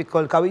 Kind of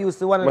difficult, because we used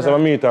to one of them. But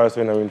I meet her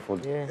so in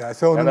Winford. Yeah,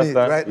 so we meet,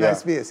 right? Nice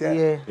space,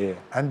 yeah? Yeah.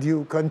 And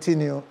you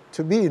continue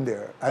to be in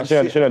there. And she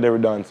not every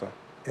dancer.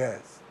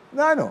 Yes.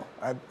 No, I know.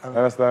 I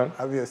understand?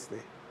 Obviously.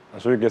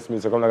 And she gets me,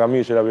 so come like a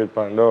me, she have a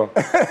pan, though.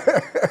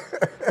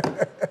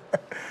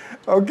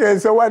 Okay,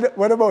 so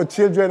what about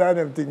children and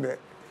everything there?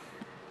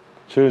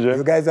 Children?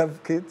 You guys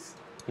have kids?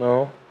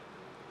 No.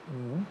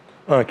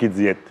 Not kids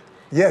yet.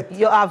 Yet?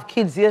 You have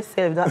kids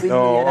yourself, not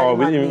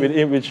with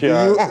me. With she.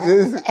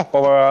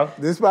 Overall?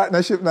 This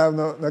partnership now,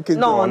 no kids?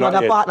 No,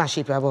 not a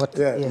partnership, but...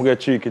 Yeah. We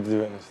got 3 kids,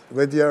 even.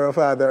 But you're a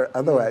father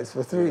otherwise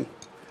for 3.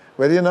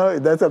 Well, you know,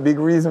 that's a big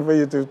reason for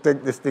you to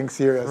take this thing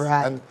serious.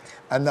 Right.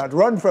 And not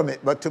run from it,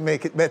 but to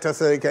make it better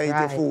so you can eat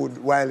your food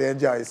while you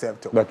enjoy yourself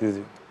too. That is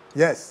it.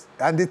 Yes.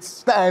 And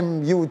it's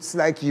time youths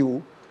like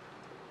you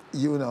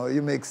know,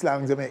 you make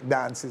songs, you make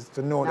dances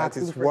to know that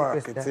it's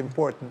work. It's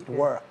important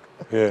work.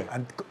 Yeah.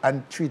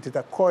 And treat it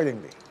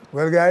accordingly.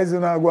 Well, guys, you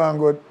know, go and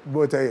go,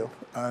 both of you,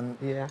 and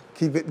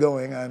keep it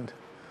going. And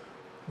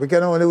we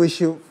can only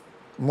wish you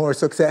more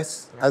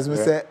success. As we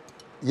said,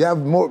 you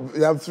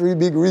have 3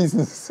 big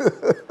reasons.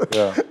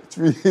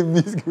 3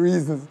 big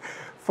reasons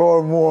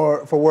for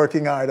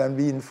working hard and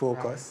being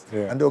focused. Right.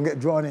 Yeah. And don't get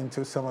drawn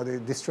into some of the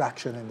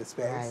distraction in the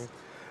space. Right.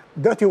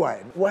 Dirty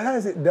Wine, what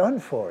has it done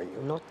for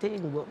you?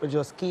 Nothing, but we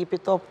just keep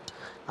it up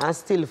and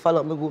still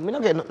follow me good. I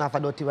don't get nothing for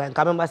Dirty Wine.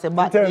 Remember, I say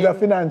back in terms of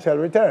financial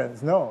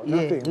returns, no,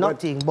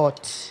 nothing.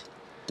 But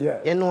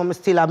you know, I'm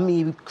still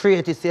me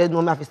creative, so you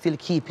know, I have to still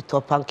keep it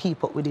up and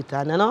keep up with it,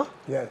 and you know?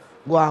 Yes.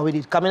 Go on with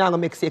it. Come in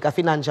and make sake of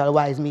financial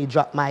wise, me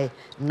drop my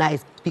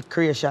nice big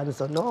creation,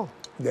 so no.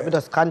 We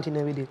just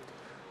continue with it.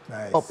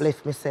 Nice.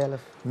 Uplift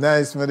myself.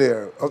 Nice, my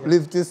dear.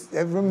 Uplift this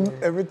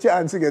every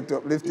chance you get to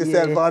uplift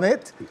yourself on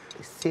it.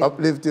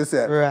 Uplift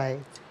yourself. Right.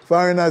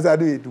 Foreigners are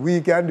doing it.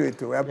 We can do it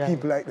too. We have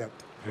people like them.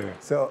 Yeah.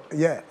 So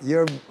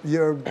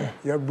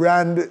your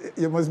brand,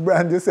 you must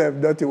brand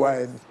yourself Dirty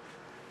Wine.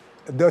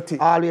 Dirty.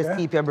 Always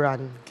keep your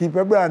brand. Keep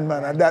your brand,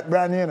 man. And that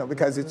brand, you know,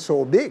 because it's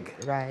so big.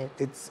 Right.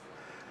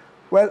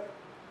 Well,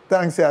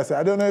 thanks, Yasa.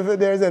 I don't know if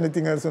there's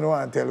anything else you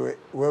want to tell me.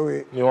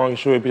 You want to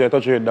show a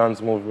touch your dance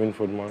move,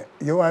 Winford, man.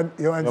 You want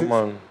to?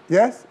 Man.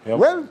 Yes? Yep.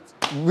 Well,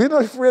 we're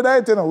not afraid of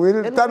it, you know.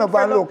 We'll turn up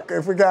and look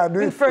if we can do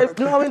it.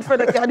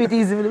 Winford can't do it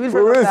easily. We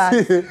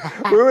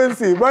will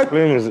see. But,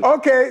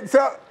 okay,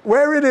 so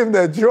where rhythm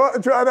then? Draw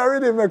the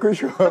rhythm, make we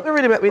show.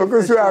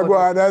 Because we are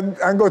going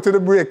and go to the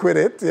break with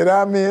it, you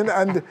know what I mean?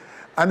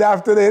 And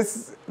after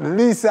this,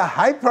 Lisa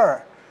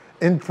Hyper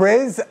in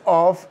praise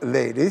of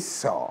Lady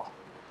Saw.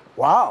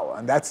 Wow,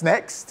 and that's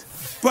next.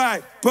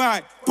 Bye. Swear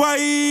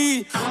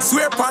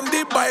on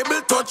the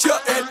Bible, touch your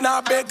head,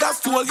 now beg a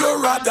soul,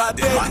 you rather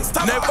dead.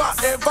 Monsta never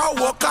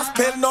ever walk a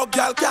spell, no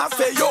girl can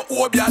say you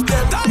owe ya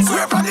them.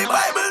 Swear on the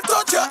Bible,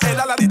 touch your head,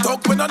 all of the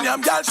talk when on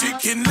yam girl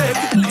shaking leg.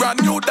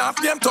 Brand new dance,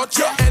 name touch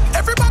your head.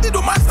 Everybody do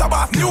Monsta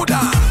boss, new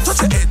dance.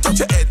 Touch your head, touch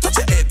your head, touch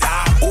your head.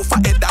 Who for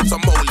head that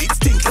some more lead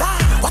stink?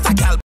 What a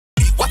girl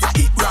eat, what a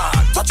eat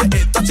brand. Touch your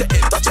head, touch your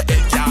head, touch your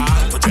head,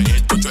 girl. Touch your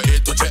head, touch your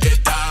head, touch your head.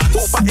 Who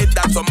for head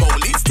that some more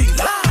lead stink?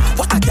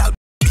 What a girl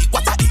eat,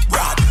 what a eat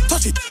brand.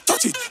 Touch it,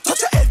 touch your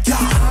head,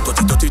 girl. Touch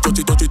it, touch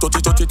it, touch it, touch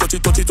it, touch it, touch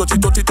it, touch it, touch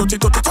it, touch it, touch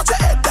it, touch it, touch your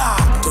head,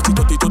 girl. Touch it,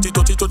 touch it, touch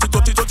it, touch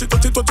it, touch it, touch it, touch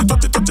it, touch it, touch it,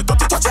 touch it, touch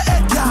it, touch your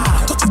head, girl.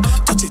 Touch it,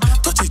 touch it,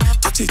 touch it,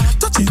 touch it,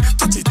 touch it,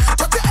 touch it,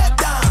 touch your head,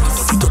 girl.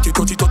 Touch it,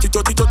 touch it, touch it,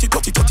 touch it, touch it,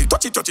 touch it, touch it,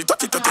 touch it, touch it,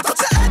 touch it, touch it, touch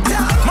your head,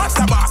 girl.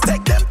 Monsta boss,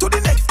 take them to the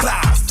next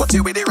class. Touch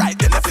it with the right,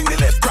 then left in the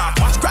left grab.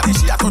 Watch granny,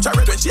 she a touch her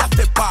red when she a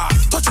step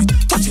past. Touch it,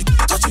 touch it,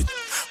 touch it.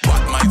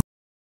 But my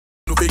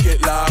no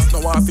get last, no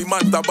one fi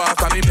Monsta boss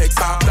and the next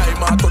star.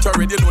 Dyema touch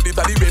already, you know this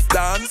are the best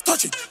dance.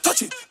 Touch it,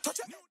 touch it, touch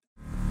it.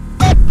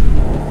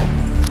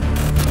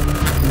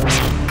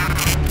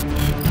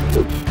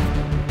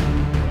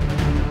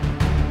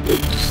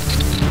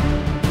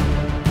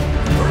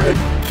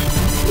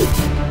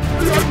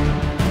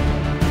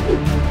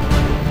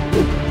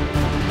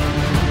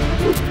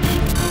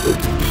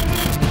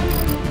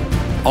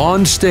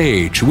 On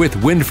Stage with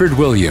Winfred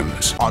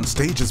Williams. On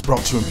Stage is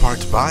brought to you in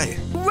part by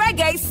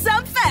Reggae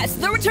Sumfest,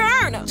 the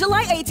return,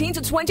 July 18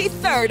 to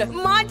 23rd,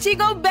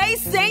 Montego Bay,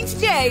 St.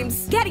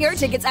 James. Get your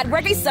tickets at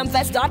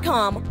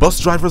reggaesumfest.com. Bus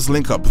Drivers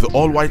Link Up, the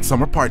all-white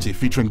summer party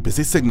featuring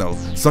Busy Signal,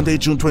 Sunday,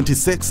 June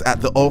 26 at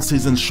the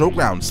all-season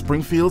showground,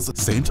 Springfields,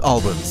 St.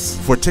 Albans.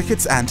 For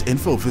tickets and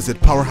info,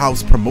 visit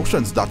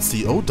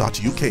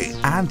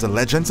powerhousepromotions.co.uk. And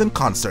Legends in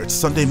Concert,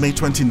 Sunday, May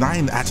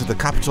 29 at the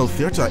Capitol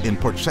Theatre in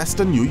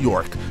Portchester, New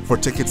York. For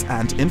tickets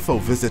and info,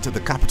 visit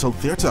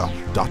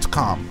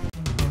thecapitaltheatre.com.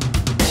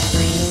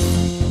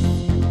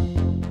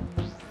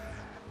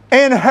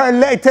 In her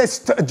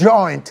latest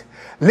joint,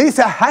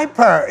 Lisa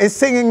Hyper is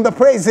singing the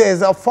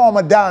praises of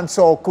former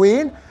dancehall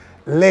queen,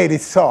 Lady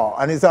Saw,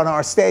 and is on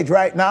our stage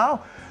right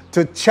now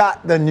to chat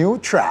the new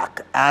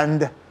track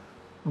and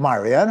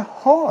Marian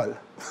Hall.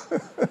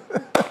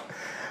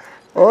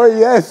 Oh,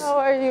 yes. How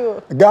are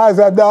you?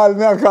 Gaza doll,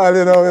 me call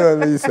you now,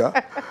 Lisa.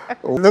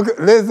 Look,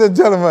 ladies and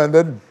gentlemen,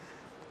 the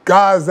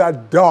Gaza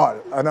doll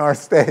on our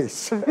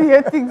stage.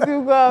 You think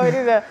you go out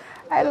with it?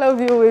 I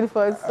love you,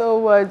 Winfred, so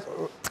much.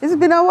 It's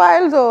been a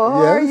while, though.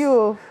 How are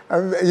you?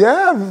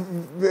 Yeah,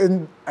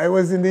 I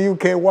was in the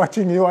UK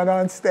watching you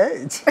on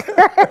stage.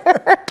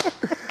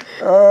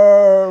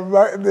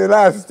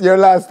 Your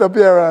last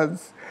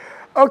appearance.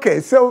 Okay,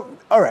 so,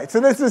 all right, so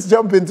let's just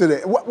jump into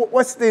it.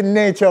 What's the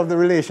nature of the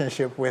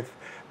relationship with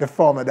the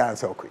former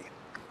dancehall queen?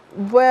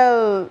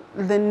 Well,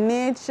 the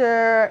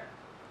nature,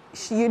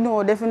 you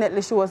know,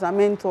 definitely she was a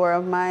mentor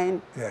of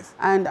mine. Yes.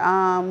 And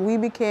we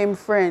became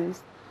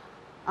friends.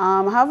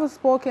 I haven't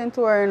spoken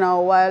to her in a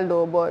while,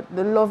 though, but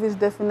the love is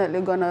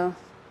definitely gonna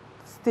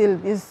still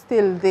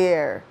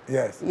there.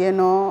 Yes. You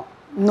know,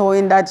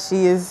 knowing that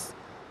she is,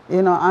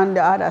 you know, on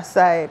the other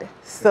side.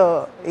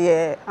 So,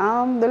 yeah,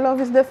 the love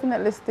is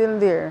definitely still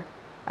there.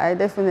 I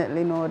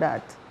definitely know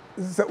that.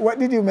 So what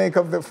did you make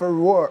of the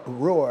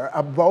furore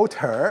about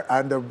her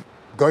and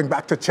going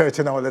back to church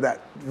and all of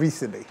that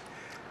recently?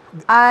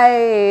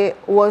 I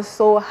was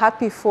so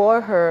happy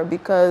for her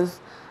because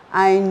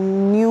I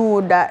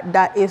knew that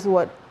that is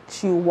what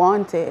she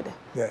wanted.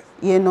 Yes.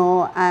 You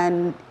know,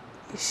 and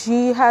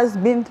she has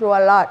been through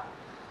a lot.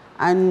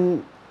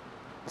 And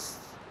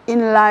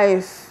in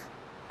life,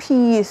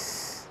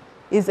 peace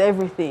is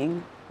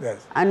everything.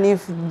 Yes. And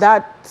if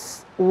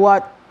that's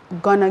what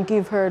gonna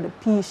give her the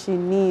peace she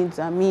needs,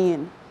 I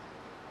mean,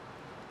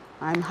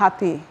 I'm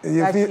happy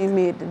that she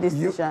made the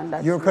decision.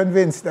 You're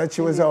convinced that she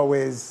was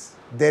always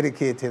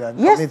dedicated and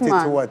committed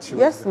to what she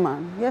was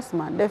doing? Yes,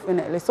 man,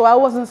 definitely. So I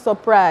wasn't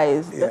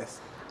surprised. Yes.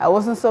 I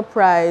wasn't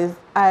surprised.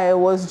 I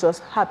was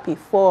just happy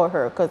for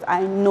her because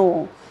I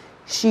know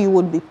she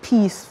would be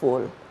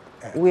peaceful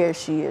where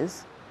she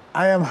is.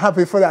 I am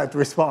happy for that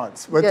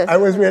response. But Yes. I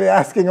was really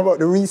asking about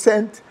the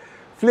recent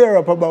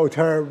flare-up about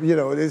her, you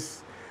know,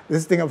 this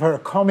thing of her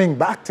coming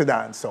back to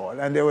dancehall.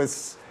 And there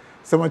was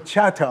so much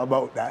chatter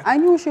about that. I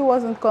knew she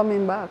wasn't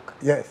coming back.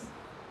 Yes.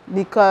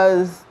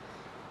 Because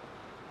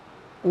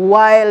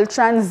while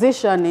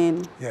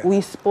transitioning, Yeah.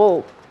 we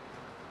spoke.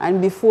 And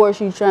before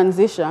she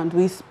transitioned,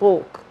 we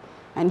spoke.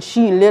 And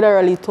she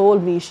literally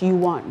told me she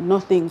want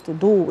nothing to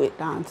do with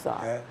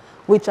dancehall,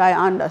 which I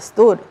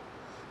understood.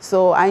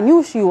 So I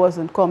knew she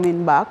wasn't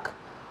coming back,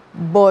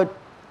 but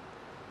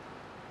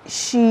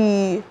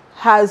she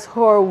has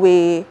her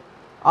way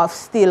of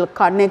still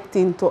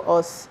connecting to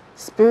us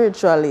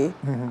spiritually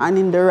and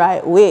in the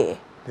right way.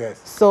 Yes.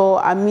 So,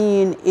 I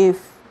mean,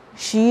 if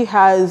she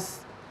has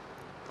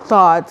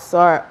thoughts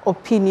or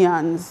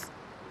opinions,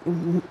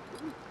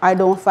 I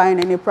don't find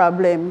any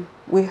problem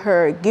with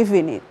her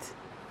giving it,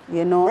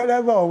 you know. Well,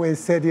 I've always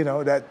said, you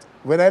know, that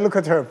when I look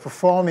at her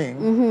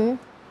performing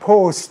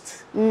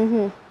post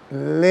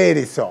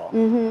Lady Saw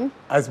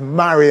as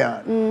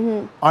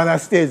Marian on a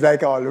stage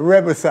like all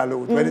Rebel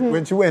Salute,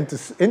 when she went to,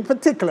 in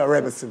particular,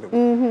 Rebel Salute,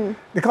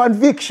 the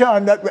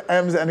conviction that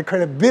and the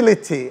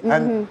credibility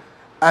and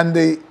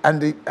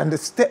the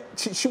step,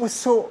 she was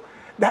so.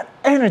 That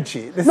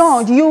energy. No,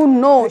 you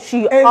know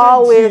she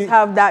always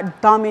have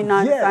that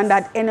dominance and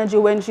that energy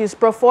when she's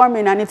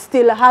performing, and it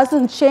still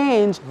hasn't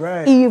changed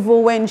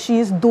even when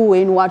she's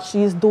doing what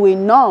she's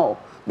doing now,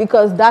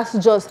 because that's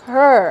just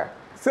her.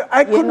 So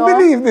I couldn't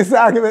believe this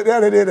argument the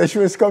other day that she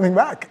was coming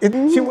back.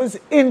 She was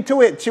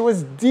into it. She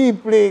was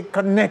deeply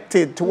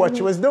connected to what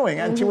she was doing,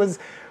 and she was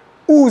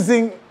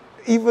oozing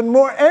even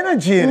more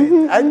energy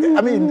in it.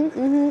 I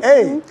mean,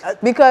 hey.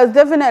 Because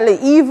definitely,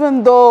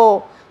 even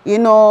though, you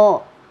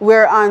know,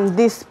 we're on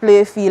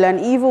display field, and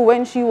even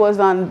when she was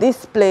on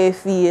display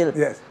field,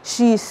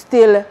 she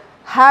still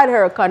had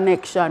her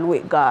connection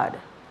with God,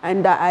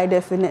 and that I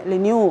definitely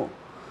knew.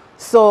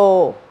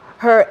 So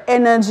her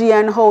energy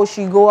and how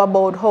she go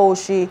about how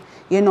she,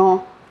 you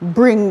know,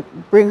 bring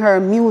her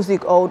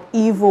music out,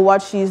 even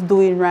what she's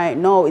doing right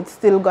now, it's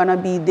still gonna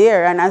be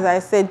there. And as I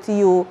said to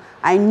you,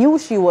 I knew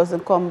she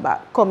wasn't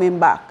coming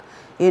back.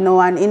 You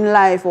know, and in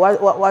life,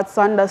 what's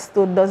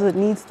understood doesn't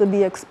need to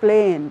be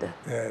explained.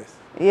 Yes.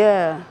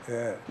 Yeah.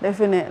 Yeah.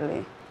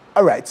 Definitely.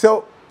 All right.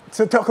 So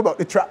talk about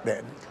the track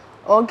then.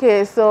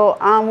 Okay. So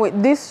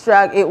with this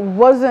track, it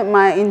wasn't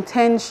my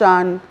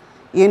intention,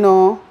 you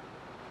know,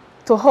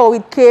 to how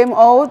it came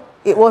out.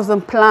 It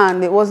wasn't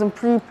planned. It wasn't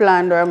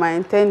pre-planned or my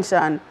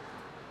intention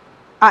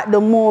at the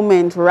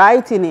moment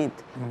writing it.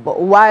 But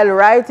while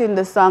writing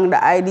the song,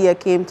 the idea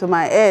came to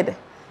my head.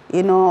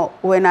 You know,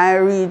 when I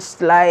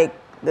reached like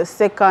the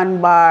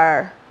second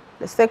bar,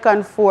 the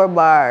second 4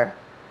 bar,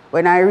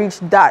 when I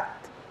reached that,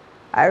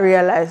 I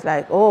realized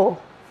like, oh,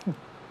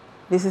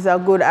 this is a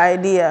good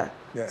idea.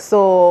 Yeah.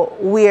 So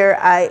where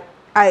I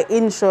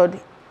insured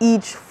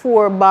each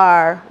 4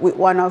 bar with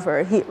one of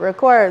her hit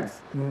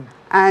records.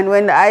 And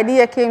when the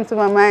idea came to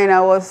my mind,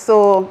 I was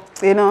so,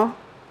 you know,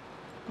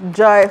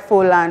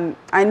 joyful, and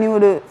I knew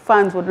the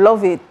fans would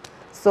love it.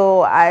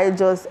 So I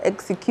just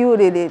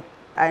executed it.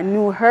 I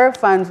knew her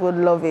fans would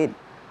love it.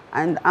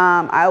 And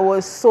I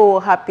was so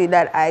happy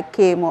that I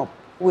came up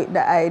with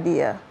the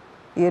idea,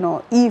 you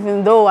know,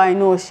 even though I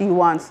know she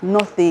wants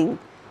nothing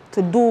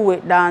to do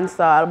with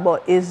dancehall,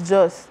 but it's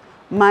just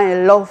my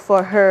love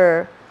for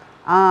her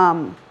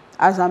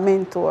as a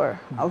mentor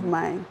of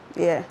mine,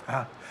 yeah.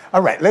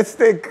 All right, let's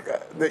take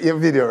your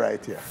video right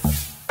here.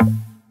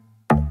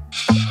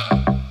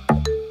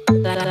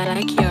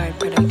 Like your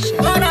production.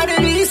 Man, I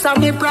release on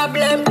me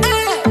problem.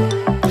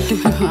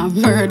 I'm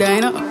murder,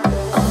 you know.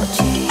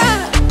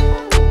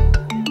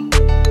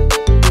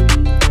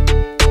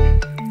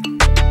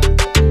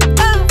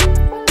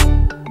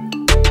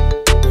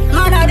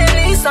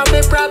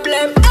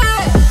 Problem.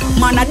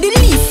 Man, a the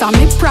least of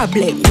me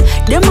problem.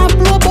 Them a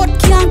blow but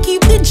can't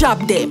keep the job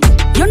them.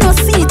 You no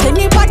see it,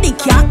 anybody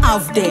can't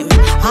have them.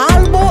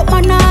 All about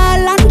man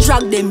all and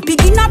drag them.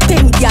 Pig in a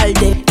pen, girl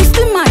them. If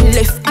the man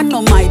left, I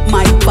know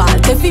my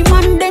fault. Every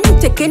man them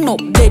taking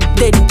up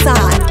dead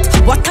thought.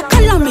 What a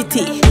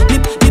calamity,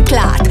 me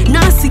clot.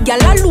 Nasty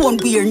girl alone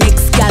wear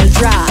next girl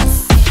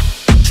dress.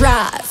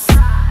 Dress.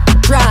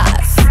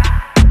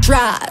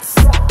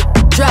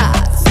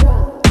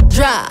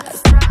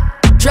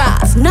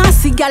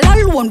 Nasty gal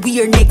alone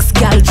wear next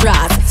gal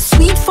dress.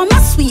 Sweet for my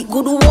sweet,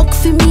 good work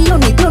for me,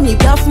 honey. Gummy,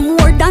 we have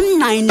more than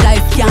 9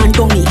 life can't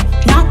do me.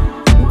 Now,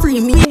 free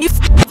me if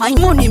my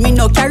money, me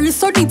no carry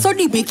soddy,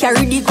 me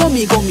carry the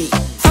gummy.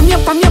 From your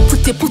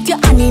pretty, put your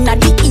hand in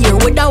the ear.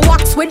 Whether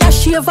wax, whether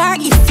shave, or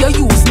if you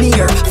use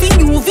near. For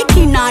you,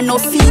 Vicky, nah, no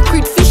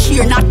secret fish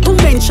here. Not to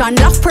mention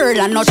La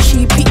Pearl and not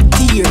cheap it,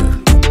 dear.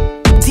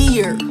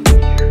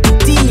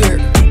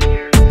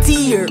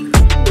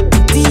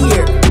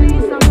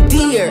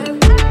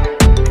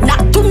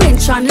 Not to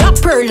mention La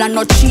Pearl and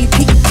no cheap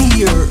it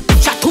dear.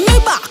 Chat to me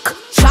back.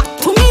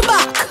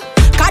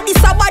 Cause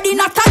this a body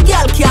not a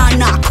girl can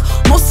knock.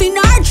 Must in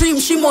her dream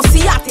she must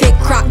see a take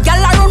crack.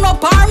 Girl a run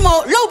up her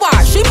mouth, love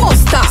her, she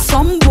must stop.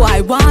 Some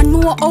boy wanna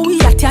know how we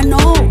at ya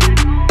know.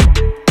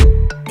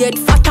 Dead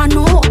fat I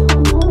know.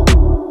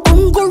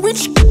 Ungo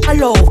rich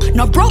allow.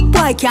 No broke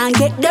boy can't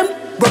get them.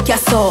 Broke your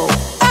soul.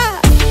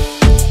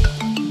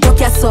 Broke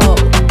your soul.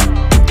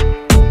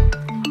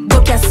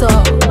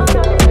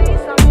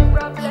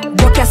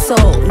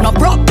 No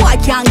broke boy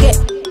can't get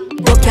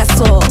broke your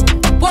soul.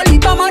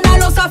 Polipa man a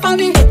loss of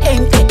me.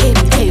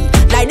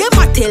 Like them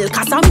a tell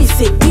cause I miss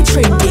it, me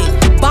trending.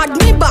 Bad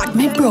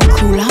me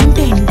broke rule and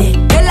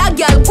bending. Tell a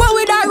girl go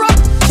with her up,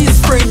 she's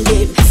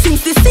friending.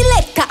 Since the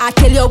selector I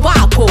tell you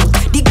walk out.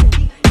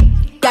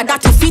 Yeah,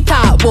 that you fit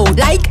about.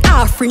 Like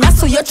offering,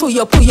 so you throw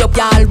you pull up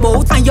your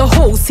elbow. And your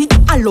house it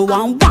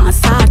allow and one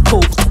sort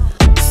out.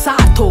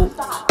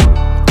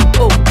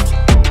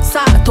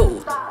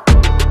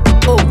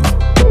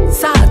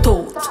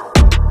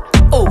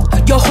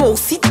 Your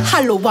house it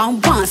hollow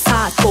and one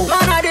sort out.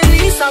 Man, I the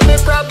least of me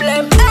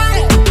problem.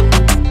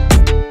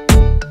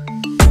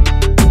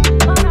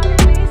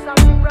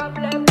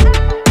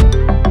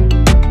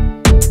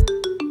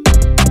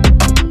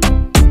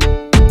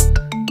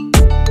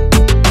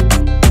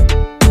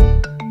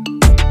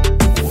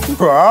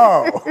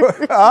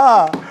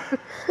 Wow.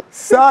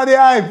 Saudi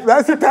Hype,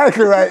 that's the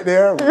title right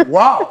there.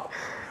 Wow.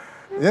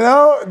 You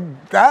know,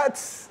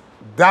 that's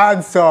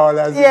dancehall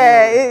as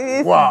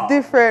it's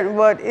different,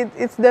 but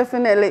it's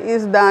definitely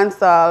is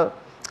dancehall.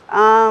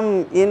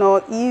 You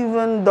know,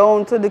 even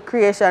down to the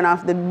creation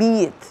of the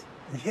beat.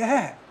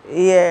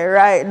 Yeah,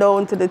 right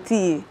down to the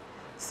T.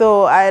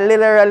 So I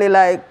literally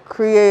like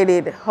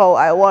created how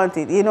I want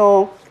it. You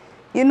know,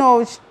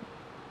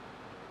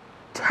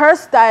 her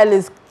style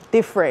is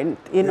different.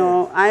 You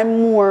know,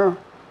 I'm more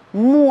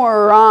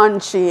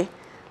raunchy,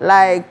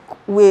 like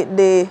with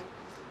the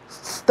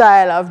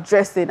style of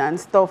dressing and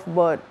stuff,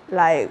 but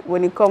like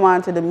when it come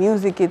on to the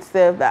music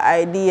itself, the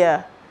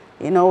idea,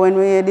 you know, when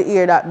we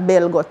hear that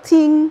bell go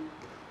ting,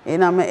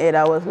 in my head,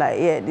 I was like,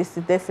 yeah, this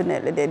is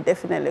definitely, they're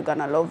definitely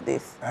gonna love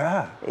this.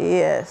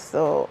 Yeah,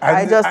 so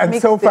I just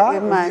mixed so far,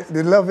 it with my...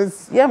 the love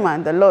is... Yeah,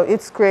 man, the love,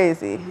 it's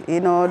crazy. You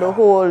know, the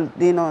whole,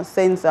 you know,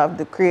 sense of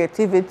the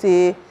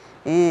creativity.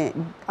 You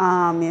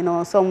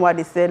know,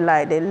 somebody said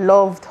like they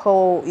loved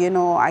how, you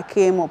know, I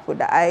came up with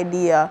the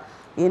idea,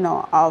 you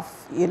know, of,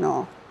 you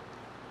know,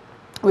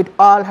 with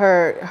all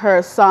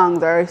her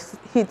songs, her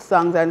hit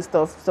songs and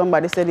stuff.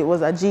 Somebody said it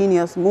was a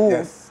genius move.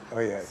 Yes. Oh,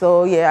 yes.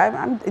 So,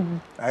 yeah,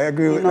 I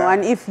agree with that.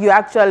 And if you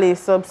actually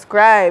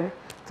subscribe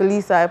to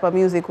Lisa Hyper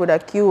Music with a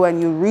Q and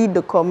you read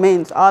the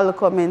comments, all the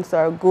comments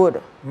are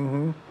good.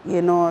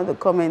 You know, the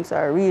comments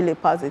are really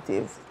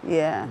positive.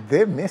 Yeah.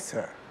 They miss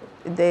her.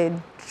 They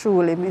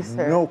truly miss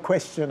her. No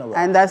question about it.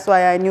 And that's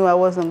why I knew I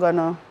wasn't going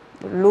to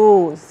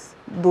lose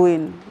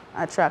doing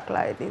a track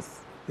like this.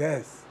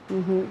 Yes.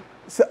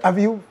 So have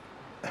you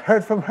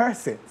heard from her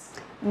since?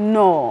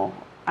 No,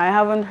 I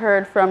haven't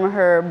heard from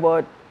her,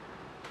 but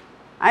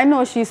I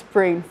know she's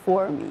praying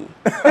for me.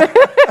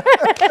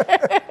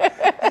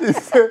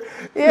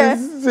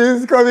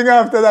 She's coming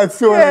after that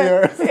soul of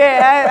yours.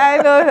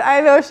 Yeah,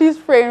 I know she's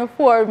praying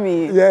for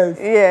me. Yes.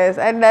 Yes,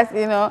 and that's,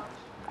 you know,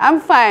 I'm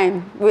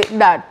fine with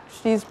that.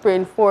 She's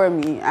praying for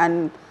me,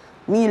 and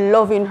me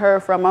loving her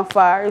from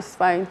afar is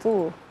fine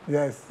too.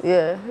 Yes.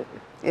 Yeah.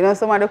 You know,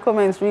 some of the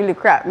comments really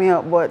crack me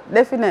up, but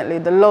definitely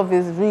the love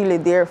is really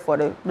there for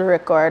the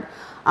record.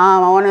 I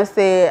want to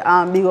say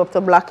big up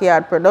to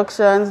Blackyard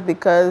Productions,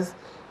 because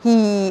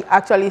he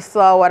actually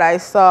saw what I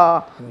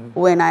saw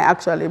when I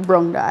actually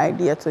brought the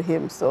idea to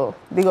him. So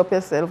big up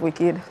yourself,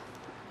 Wicked.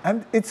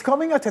 And it's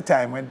coming at a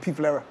time when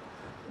people are,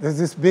 there's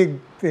this big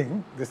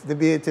thing, this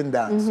debate in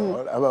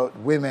dancehall about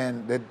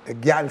women, the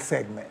gal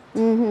segment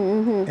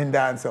in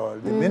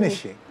dancehall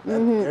diminishing.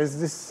 There's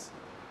this,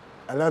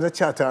 a lot of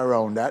chatter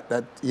around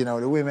that, you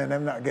know, the women are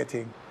not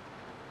getting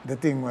the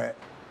thing where,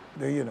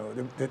 you know,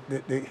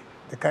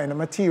 the kind of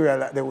material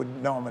that they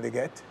would normally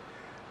get.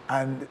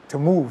 And to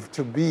move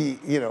to be,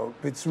 you know,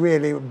 it's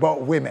really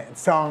about women,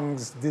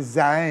 songs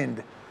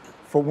designed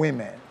for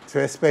women,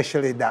 to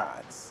especially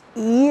dance.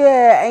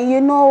 Yeah, and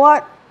you know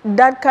what?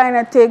 That kind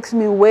of takes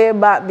me way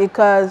back,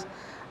 because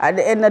at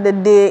the end of the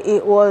day,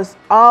 it was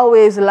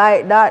always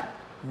like that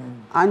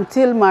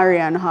until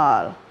Marian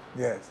Hall.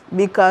 Yes.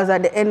 Because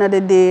at the end of the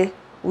day,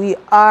 we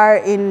are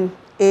in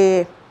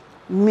a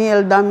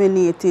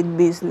male-dominated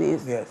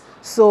business. Yes.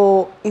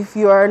 So if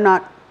you are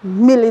not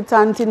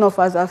militant enough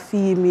as a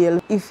female,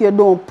 if you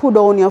don't put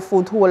down your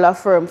foot, hold a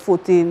firm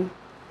footing,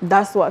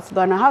 that's what's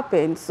gonna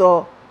happen.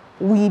 So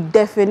we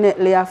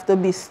definitely have to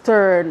be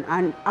stern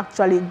and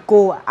actually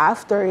go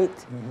after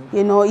it.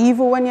 You know,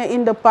 even when you're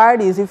in the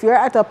parties, if you're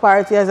at a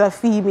party as a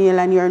female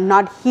and you're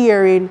not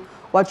hearing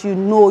what you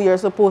know you're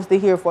supposed to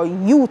hear for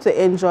you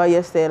to enjoy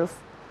yourself,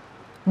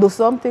 do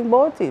something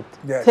about it.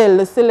 Yes. Tell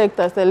the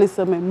selector, say,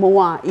 listen, I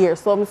want to hear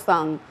some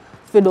song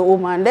for the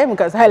woman them,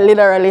 because I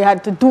literally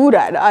had to do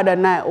that the other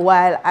night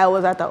while I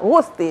was at a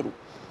hosting.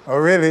 Oh,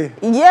 really?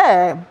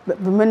 Yeah, but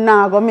I'm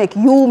not going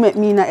to make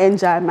me not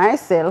enjoy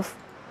myself,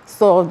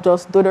 so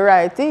just do the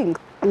right thing.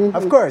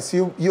 Of course,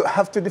 you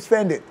have to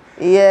defend it.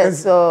 Yeah,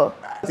 so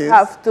you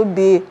have to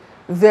be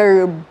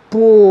very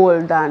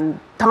bold and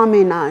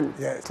dominant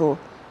to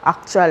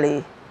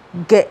actually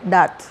get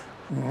that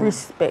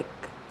respect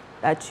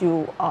that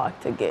you ought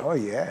to get. Oh,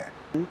 yeah.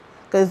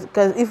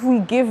 Because if we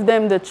give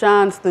them the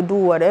chance to do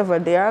whatever,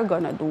 they are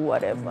going to do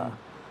whatever.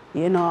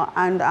 You know,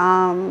 and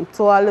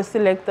to all the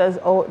selectors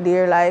out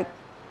there, like,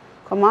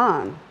 come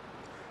on.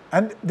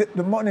 And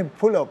the money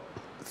pull-up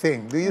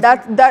thing, do you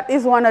that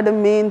is one of the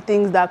main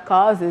things that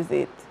causes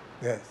it.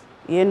 Yes.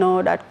 You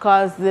know, that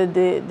causes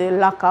the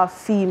lack of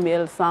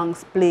female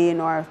songs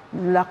playing, or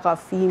lack of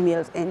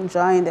females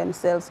enjoying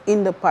themselves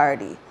in the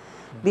party.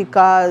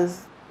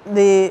 Because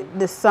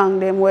the song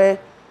them where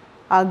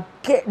I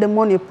get the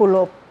money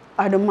pull up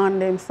are the man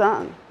them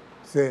song.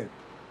 See.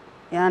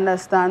 You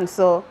understand?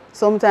 So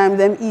sometimes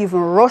them even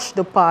rush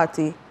the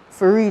party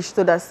for reach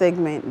to that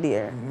segment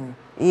there.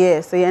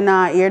 Yeah, so you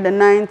now hear the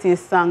 90s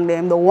song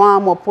them, the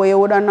warm-up where you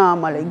would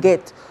normally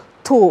get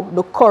to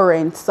the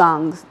current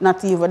songs.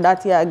 Not even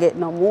that you get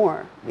no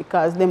more,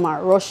 because them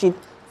are rushing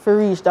for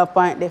reach that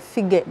point, they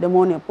forget the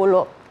money pull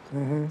up.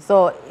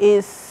 So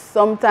it's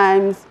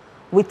sometimes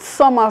with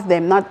some of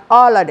them, not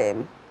all of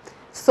them,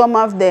 some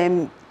of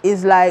them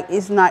is like,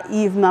 it's not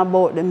even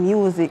about the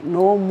music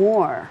no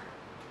more.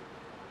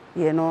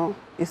 You know,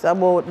 it's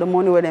about the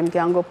money where them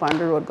can go up on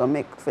the road, go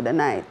make for the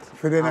night.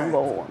 For the night.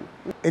 Go home.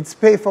 It's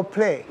pay for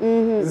play.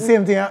 The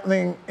same thing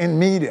happening in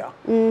media.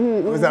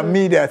 It was a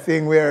media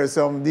thing where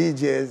some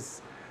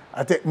DJs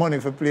take money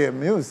for playing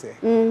music.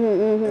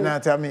 You know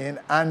what I mean?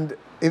 And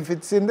if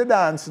it's in the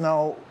dance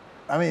now,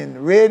 I mean,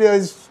 radio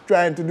is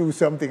trying to do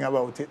something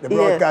about it. The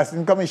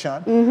Broadcasting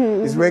Commission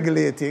is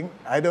regulating.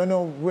 I don't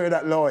know where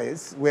that law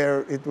is,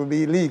 where it will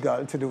be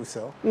illegal to do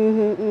so.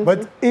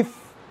 But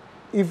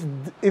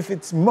if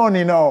it's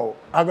money now,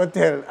 I got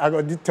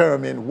to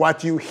determine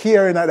what you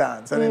hear in a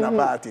dance and in a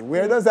party.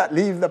 Where does that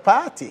leave the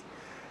party?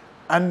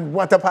 And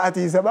what a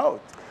party is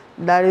about?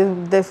 That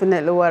is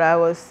definitely what I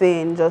was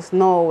saying just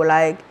now.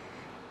 Like,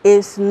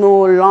 it's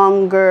no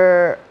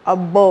longer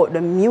about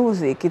the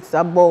music. It's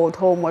about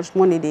how much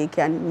money they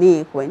can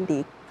make when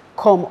they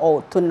come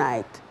out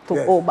tonight to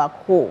go back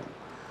home.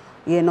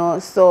 You know,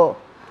 so,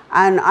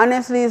 and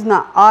honestly, it's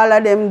not all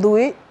of them do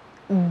it,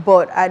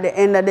 but at the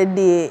end of the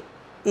day,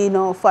 you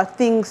know, for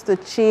things to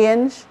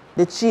change,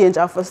 the change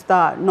have to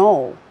start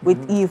now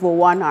with either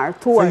one or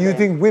two. So you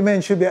think women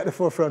should be at the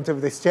forefront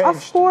of this change?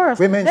 Of course,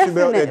 women should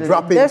be out there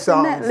dropping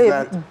songs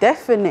that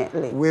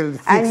definitely will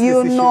fix and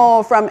you this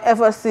know, from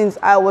ever since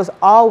I was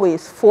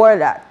always for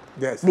that.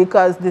 Yes.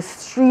 Because the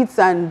streets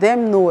and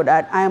them know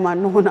that I'm a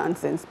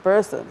no-nonsense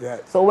person.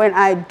 Yes. So when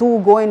I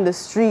do go in the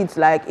streets,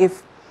 like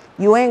if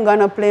you ain't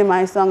gonna play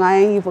my song, I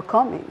ain't even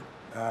coming.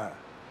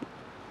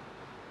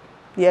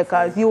 Yeah,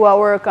 because you at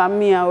work and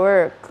me at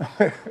work.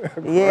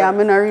 Yeah,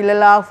 I'm not really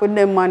laugh with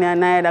them money and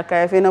neither,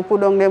 because if you don't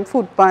put on them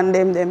foot on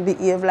them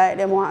behave like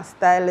them want to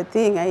style the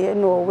thing, and you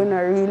know, we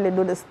not really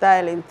do the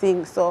styling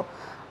thing. So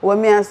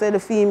when me I say the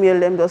female,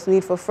 them just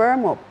need to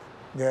firm up.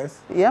 Yes.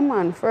 Yeah,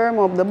 man, firm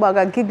up. The bag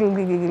of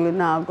giggle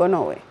now gone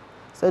away.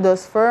 So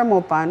just firm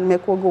up and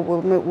make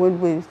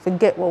we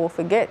forget what we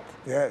forget.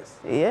 Yes.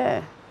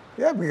 Yeah.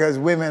 Yeah, because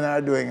women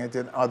are doing it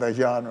in other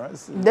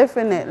genres.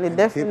 Definitely, in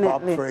definitely.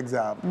 Hip-hop, for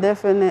example.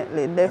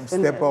 Definitely. Them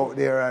step out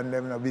there and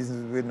them no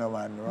business with no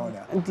man around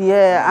there.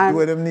 Yeah. And do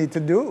what them need to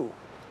do.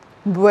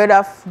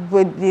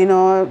 You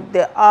know,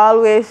 they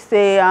always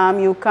say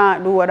you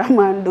can't do what a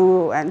man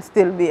do and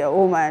still be a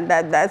woman.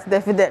 That's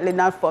definitely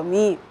not for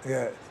me.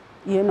 Yes.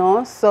 You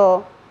know,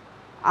 so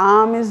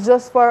it's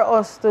just for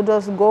us to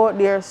just go out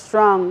there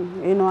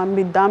strong, you know, and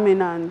be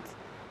dominant,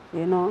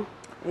 you know.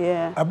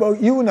 Yeah.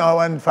 About you now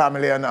and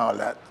family and all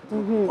that.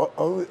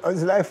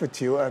 How's life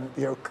with you and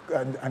your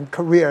and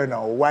career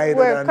now?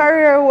 Well,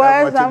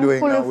 career-wise,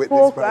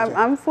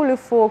 I'm fully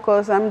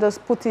focused. I'm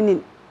just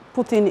putting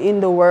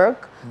in the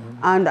work,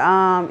 and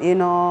you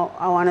know,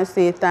 I want to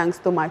say thanks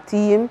to my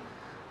team,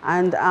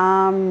 and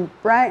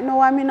right now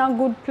I'm in a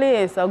good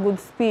place, a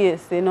good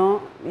space, you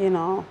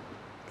know.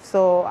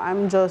 So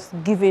I'm just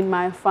giving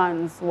my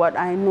fans what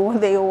I know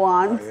they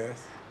want. Oh,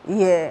 yes.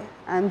 Yeah,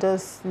 and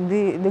just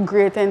the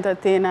great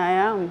entertainer I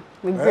am,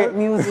 the great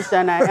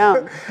musician I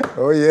am.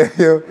 Oh yeah,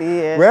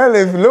 yeah. Well,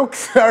 if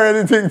looks are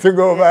anything to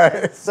go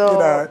by, so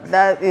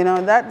that's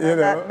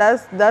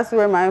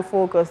where my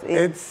focus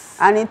is.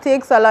 And it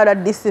takes a lot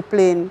of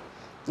discipline.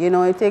 You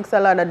know, it takes a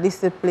lot of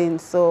discipline.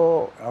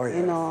 So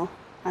you know,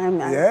 I'm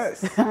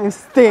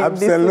staying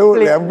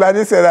absolutely. I'm glad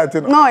you said that.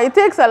 You know. No, it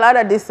takes a lot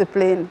of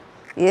discipline.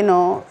 You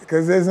know,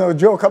 because there's no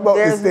joke about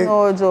this thing. There's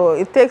no joke.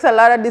 It takes a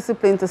lot of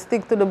discipline to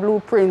stick to the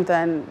blueprint,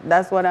 and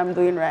that's what I'm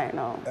doing right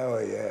now. Oh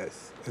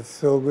yes, it's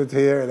so good to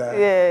hear that.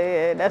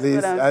 Yeah, that's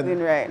what I'm doing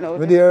right now.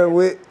 But dear,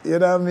 you know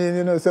what I mean?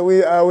 You know, so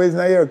we always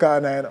in your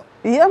corner, you know.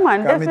 Yeah,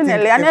 man,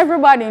 definitely, and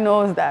everybody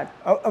knows that.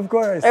 Of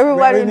course,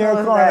 everybody knows that. We're in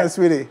your corner,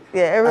 sweetie.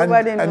 Yeah,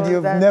 everybody knows that. And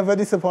you've never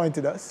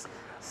disappointed us,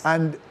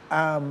 and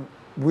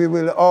we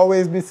will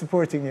always be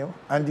supporting you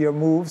and your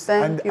moves.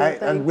 Thank you.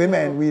 And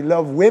women, we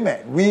love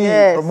women. We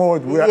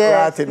promote women.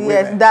 Yes,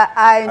 that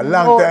I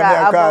know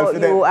that about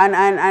you, and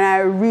I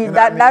read you know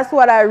that. That's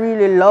what I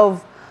really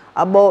love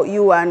about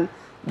you. And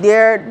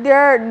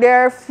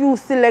there are few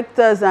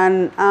selectors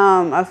and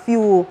a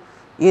few,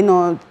 you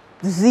know,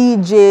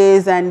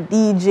 ZJs and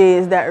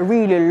DJs that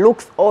really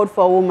looks out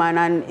for women,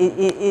 and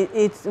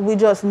we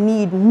just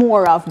need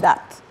more of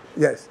that.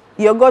 Yes.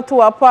 You go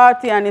to a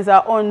party and it's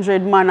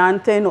 100 man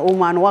and 10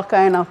 women. What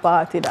kind of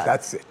party that?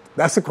 That's it.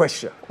 That's the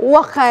question.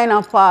 What kind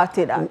of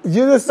party that?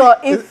 You just so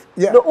if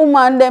the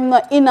woman them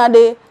not in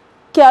the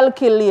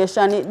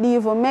calculation, it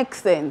even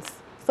makes sense.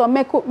 So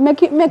make it make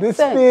sense.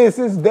 The space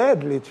is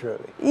dead,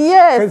 literally.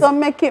 Yeah, so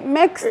make it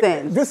make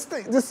sense.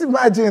 Just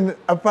imagine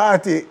a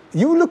party.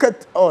 You look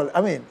at all.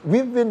 I mean,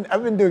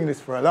 I've been doing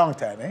this for a long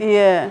time.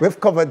 Yeah. We've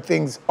covered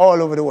things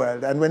all over the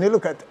world, and when you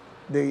look at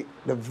the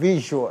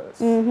visuals.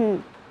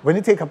 When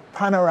you take a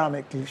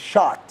panoramic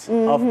shot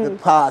of the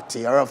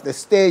party or of the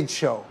stage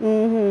show,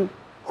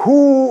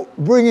 who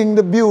bringing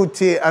the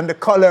beauty and the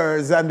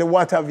colors and the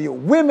what have you?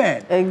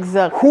 Women.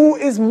 Exactly. Who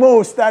is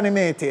most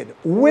animated?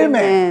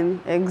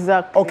 Women.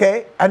 Exactly.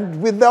 Okay?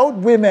 And without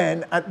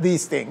women at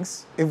these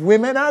things, if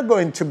women are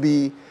going to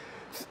be,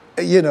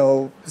 you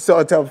know,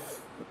 sort of,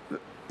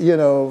 you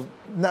know,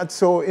 not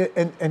so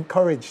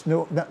encouraged,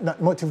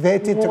 not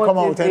motivated to come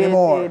out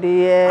anymore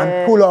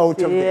and pull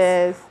out of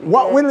this,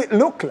 what will it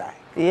look like?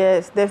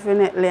 Yes,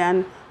 definitely,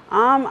 and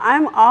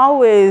I'm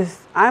always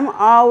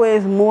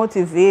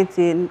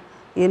motivating,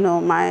 you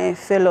know, my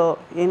fellow,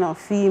 you know,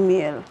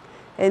 female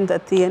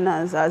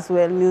entertainers as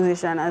well,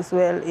 musicians as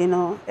well, you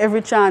know,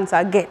 every chance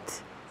I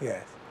get,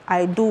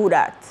 I do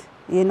that,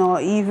 you know,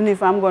 even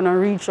if I'm gonna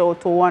reach out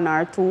to one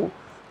or two,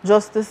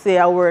 just to say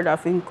a word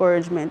of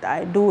encouragement,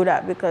 I do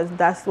that because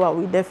that's what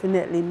we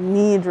definitely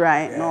need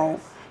right now,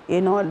 you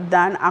know,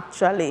 than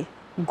actually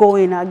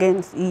going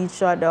against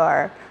each other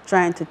or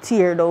trying to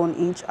tear down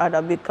each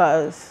other,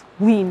 because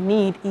we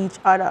need each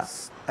other.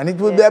 And it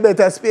would be a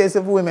better space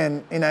if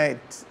women, you know,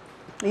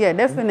 Yeah,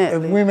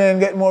 definitely. If women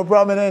get more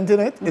prominent in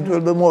it, it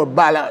will be more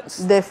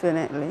balanced.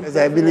 Definitely. Because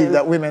I believe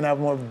that women have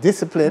more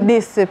discipline.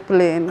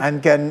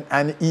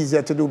 And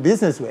easier to do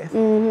business with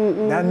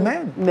than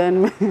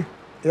men.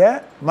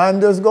 Yeah?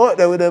 Man just go out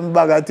there with them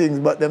bag of things,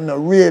 but them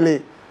not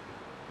really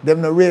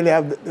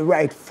have the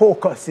right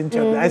focus in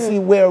terms. I see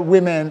where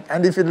women,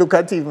 and if you look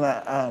at even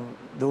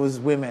those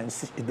women,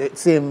 the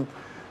same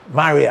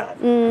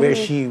Marianne,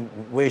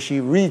 where she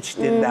reached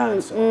in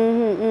dance,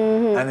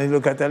 and you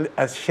look at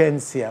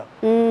Ashensia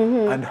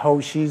and how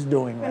she's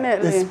doing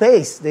that. The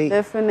space,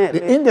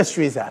 the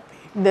industry is happy.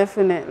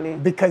 Definitely.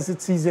 Because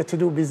it's easier to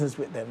do business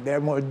with them. They're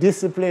more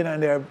disciplined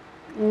and they're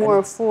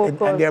more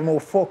focused. And they're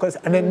more focused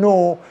and they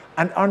know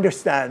and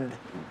understand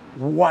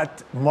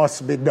what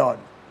must be done.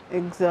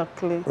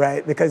 Exactly.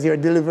 Right? Because you're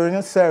delivering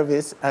a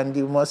service and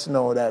you must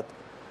know that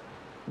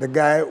the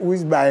guy who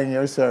is buying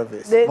your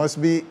service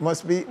must be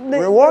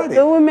rewarded.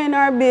 The women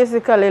are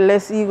basically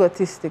less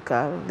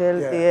egotistical.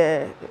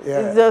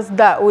 It's just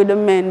that with the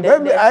men.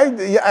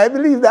 I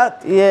believe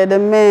that. Yeah, the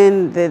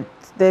men,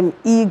 them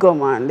ego,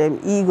 man. Them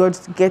ego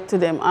get to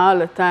them all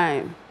the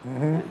time.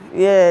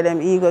 Yeah,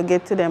 them ego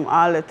get to them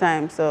all the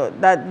time. So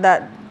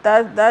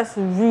that's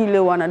really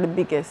one of the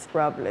biggest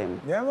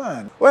problems. Yeah,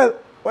 man. Well,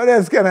 what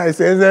else can I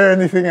say? Is there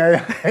anything I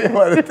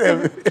want to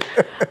tell you?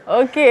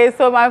 Okay,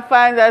 so my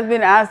fans has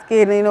been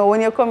asking,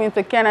 when you're coming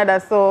to Canada,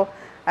 so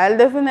I'll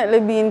definitely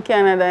be in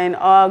Canada in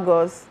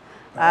August.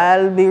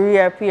 I'll be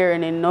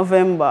reappearing in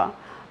November.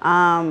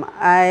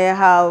 I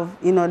have,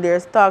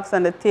 there's talks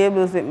on the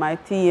tables with my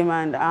team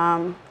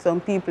and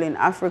some people in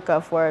Africa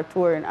for a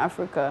tour in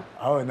Africa.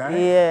 Oh, nice.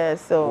 Yeah,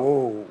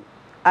 so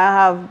I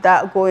have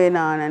that going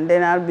on, and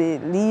then I'll be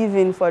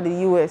leaving for the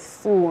U.S.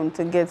 soon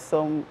to get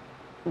some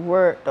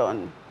work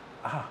done.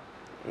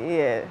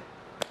 Yeah.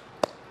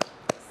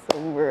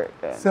 Some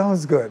work done.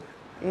 Sounds good.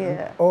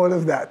 Yeah. All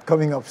of that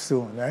coming up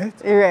soon, right?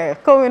 Yeah,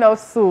 coming up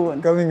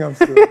soon. Coming up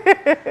soon.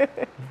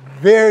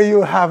 There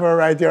you have her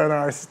right here on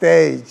our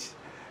stage.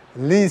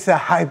 Lisa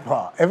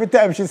Hyper. Every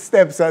time she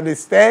steps on the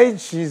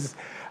stage, she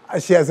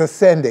has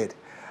ascended.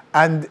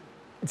 And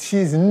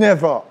she's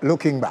never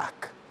looking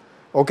back.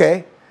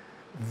 Okay?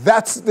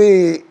 That's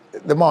the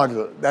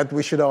model that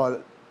we should all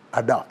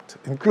adopt,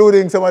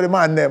 including some of the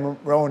man them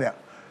around here.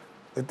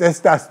 The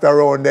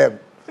testosterone them.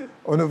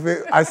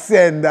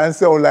 Ascend and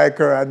so like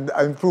her and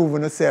improve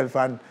on herself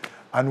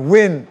and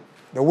win.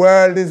 The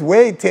world is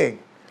waiting.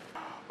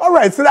 All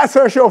right, so that's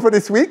our show for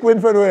this week.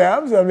 Winfred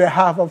Williams, on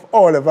behalf of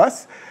all of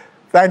us,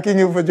 thanking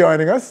you for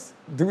joining us.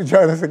 Do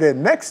join us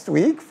again next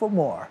week for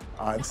more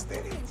On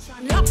Stage.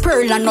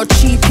 Pearl and not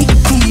cheap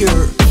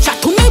here.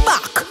 Chat to me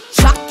back.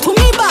 Chat to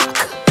me back.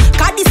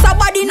 Cause this a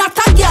body not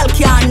a girl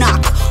can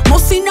knock.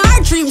 Must in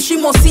her dream, she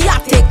must see her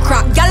take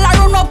crack. Girl a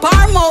run up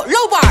her mouth,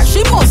 love her,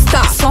 she must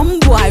stop. Some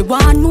boy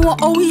wanna know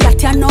how we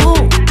at ya know.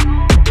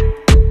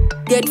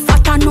 Dead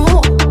fat I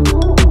know.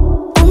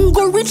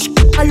 Ungo rich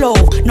allow.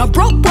 No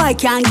broke boy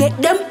can't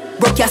get them.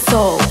 Broke your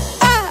soul.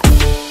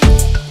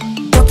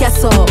 Broke your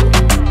soul.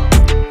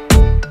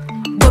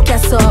 Broke your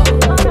soul.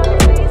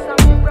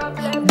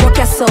 Broke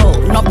your soul.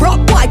 No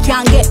broke boy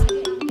can't get.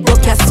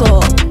 Broke your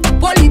soul.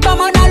 Polipa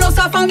man a loss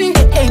of me.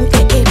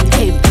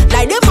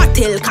 Like them a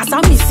tell, cause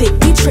I miss it,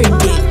 me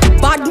trending.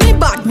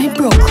 Bad me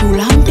broke, cool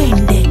and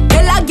bending.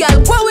 Tell a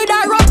girl, go with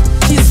her up,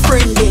 she's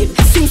friending.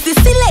 Since the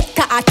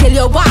selector, I tell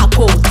you walk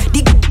out.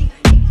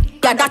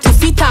 Yeah, that you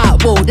fit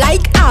about.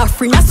 Like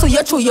Afrin, I saw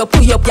you throw you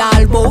pull up your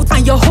elbows.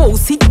 And your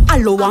house it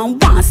allow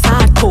and one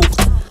sort out.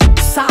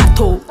 Sort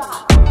out.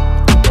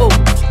 Oh,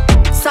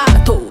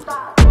 sort out.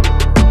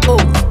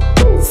 Oh,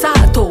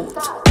 sort out.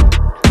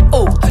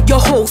 Oh, your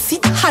house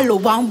it hollow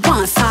and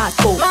one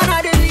sort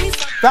out.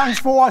 Thanks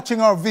for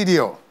watching our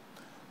video.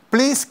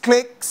 Please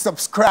click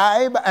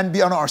subscribe and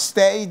be on our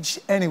stage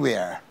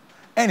anywhere,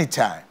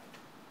 anytime,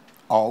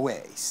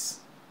 always.